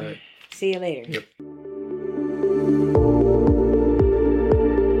you. All right. See you later. Yep.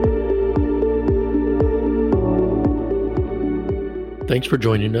 Thanks for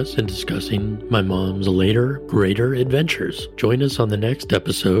joining us and discussing my mom's later, greater adventures. Join us on the next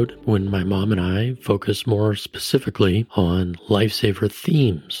episode when my mom and I focus more specifically on lifesaver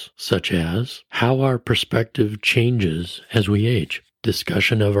themes, such as how our perspective changes as we age,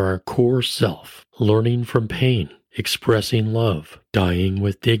 discussion of our core self, learning from pain, expressing love, dying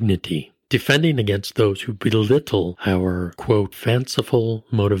with dignity, defending against those who belittle our, quote, fanciful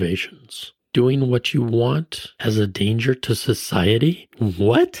motivations. Doing what you want as a danger to society?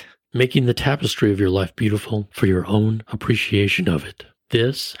 What? Making the tapestry of your life beautiful for your own appreciation of it.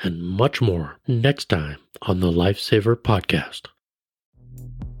 This and much more next time on the Lifesaver Podcast.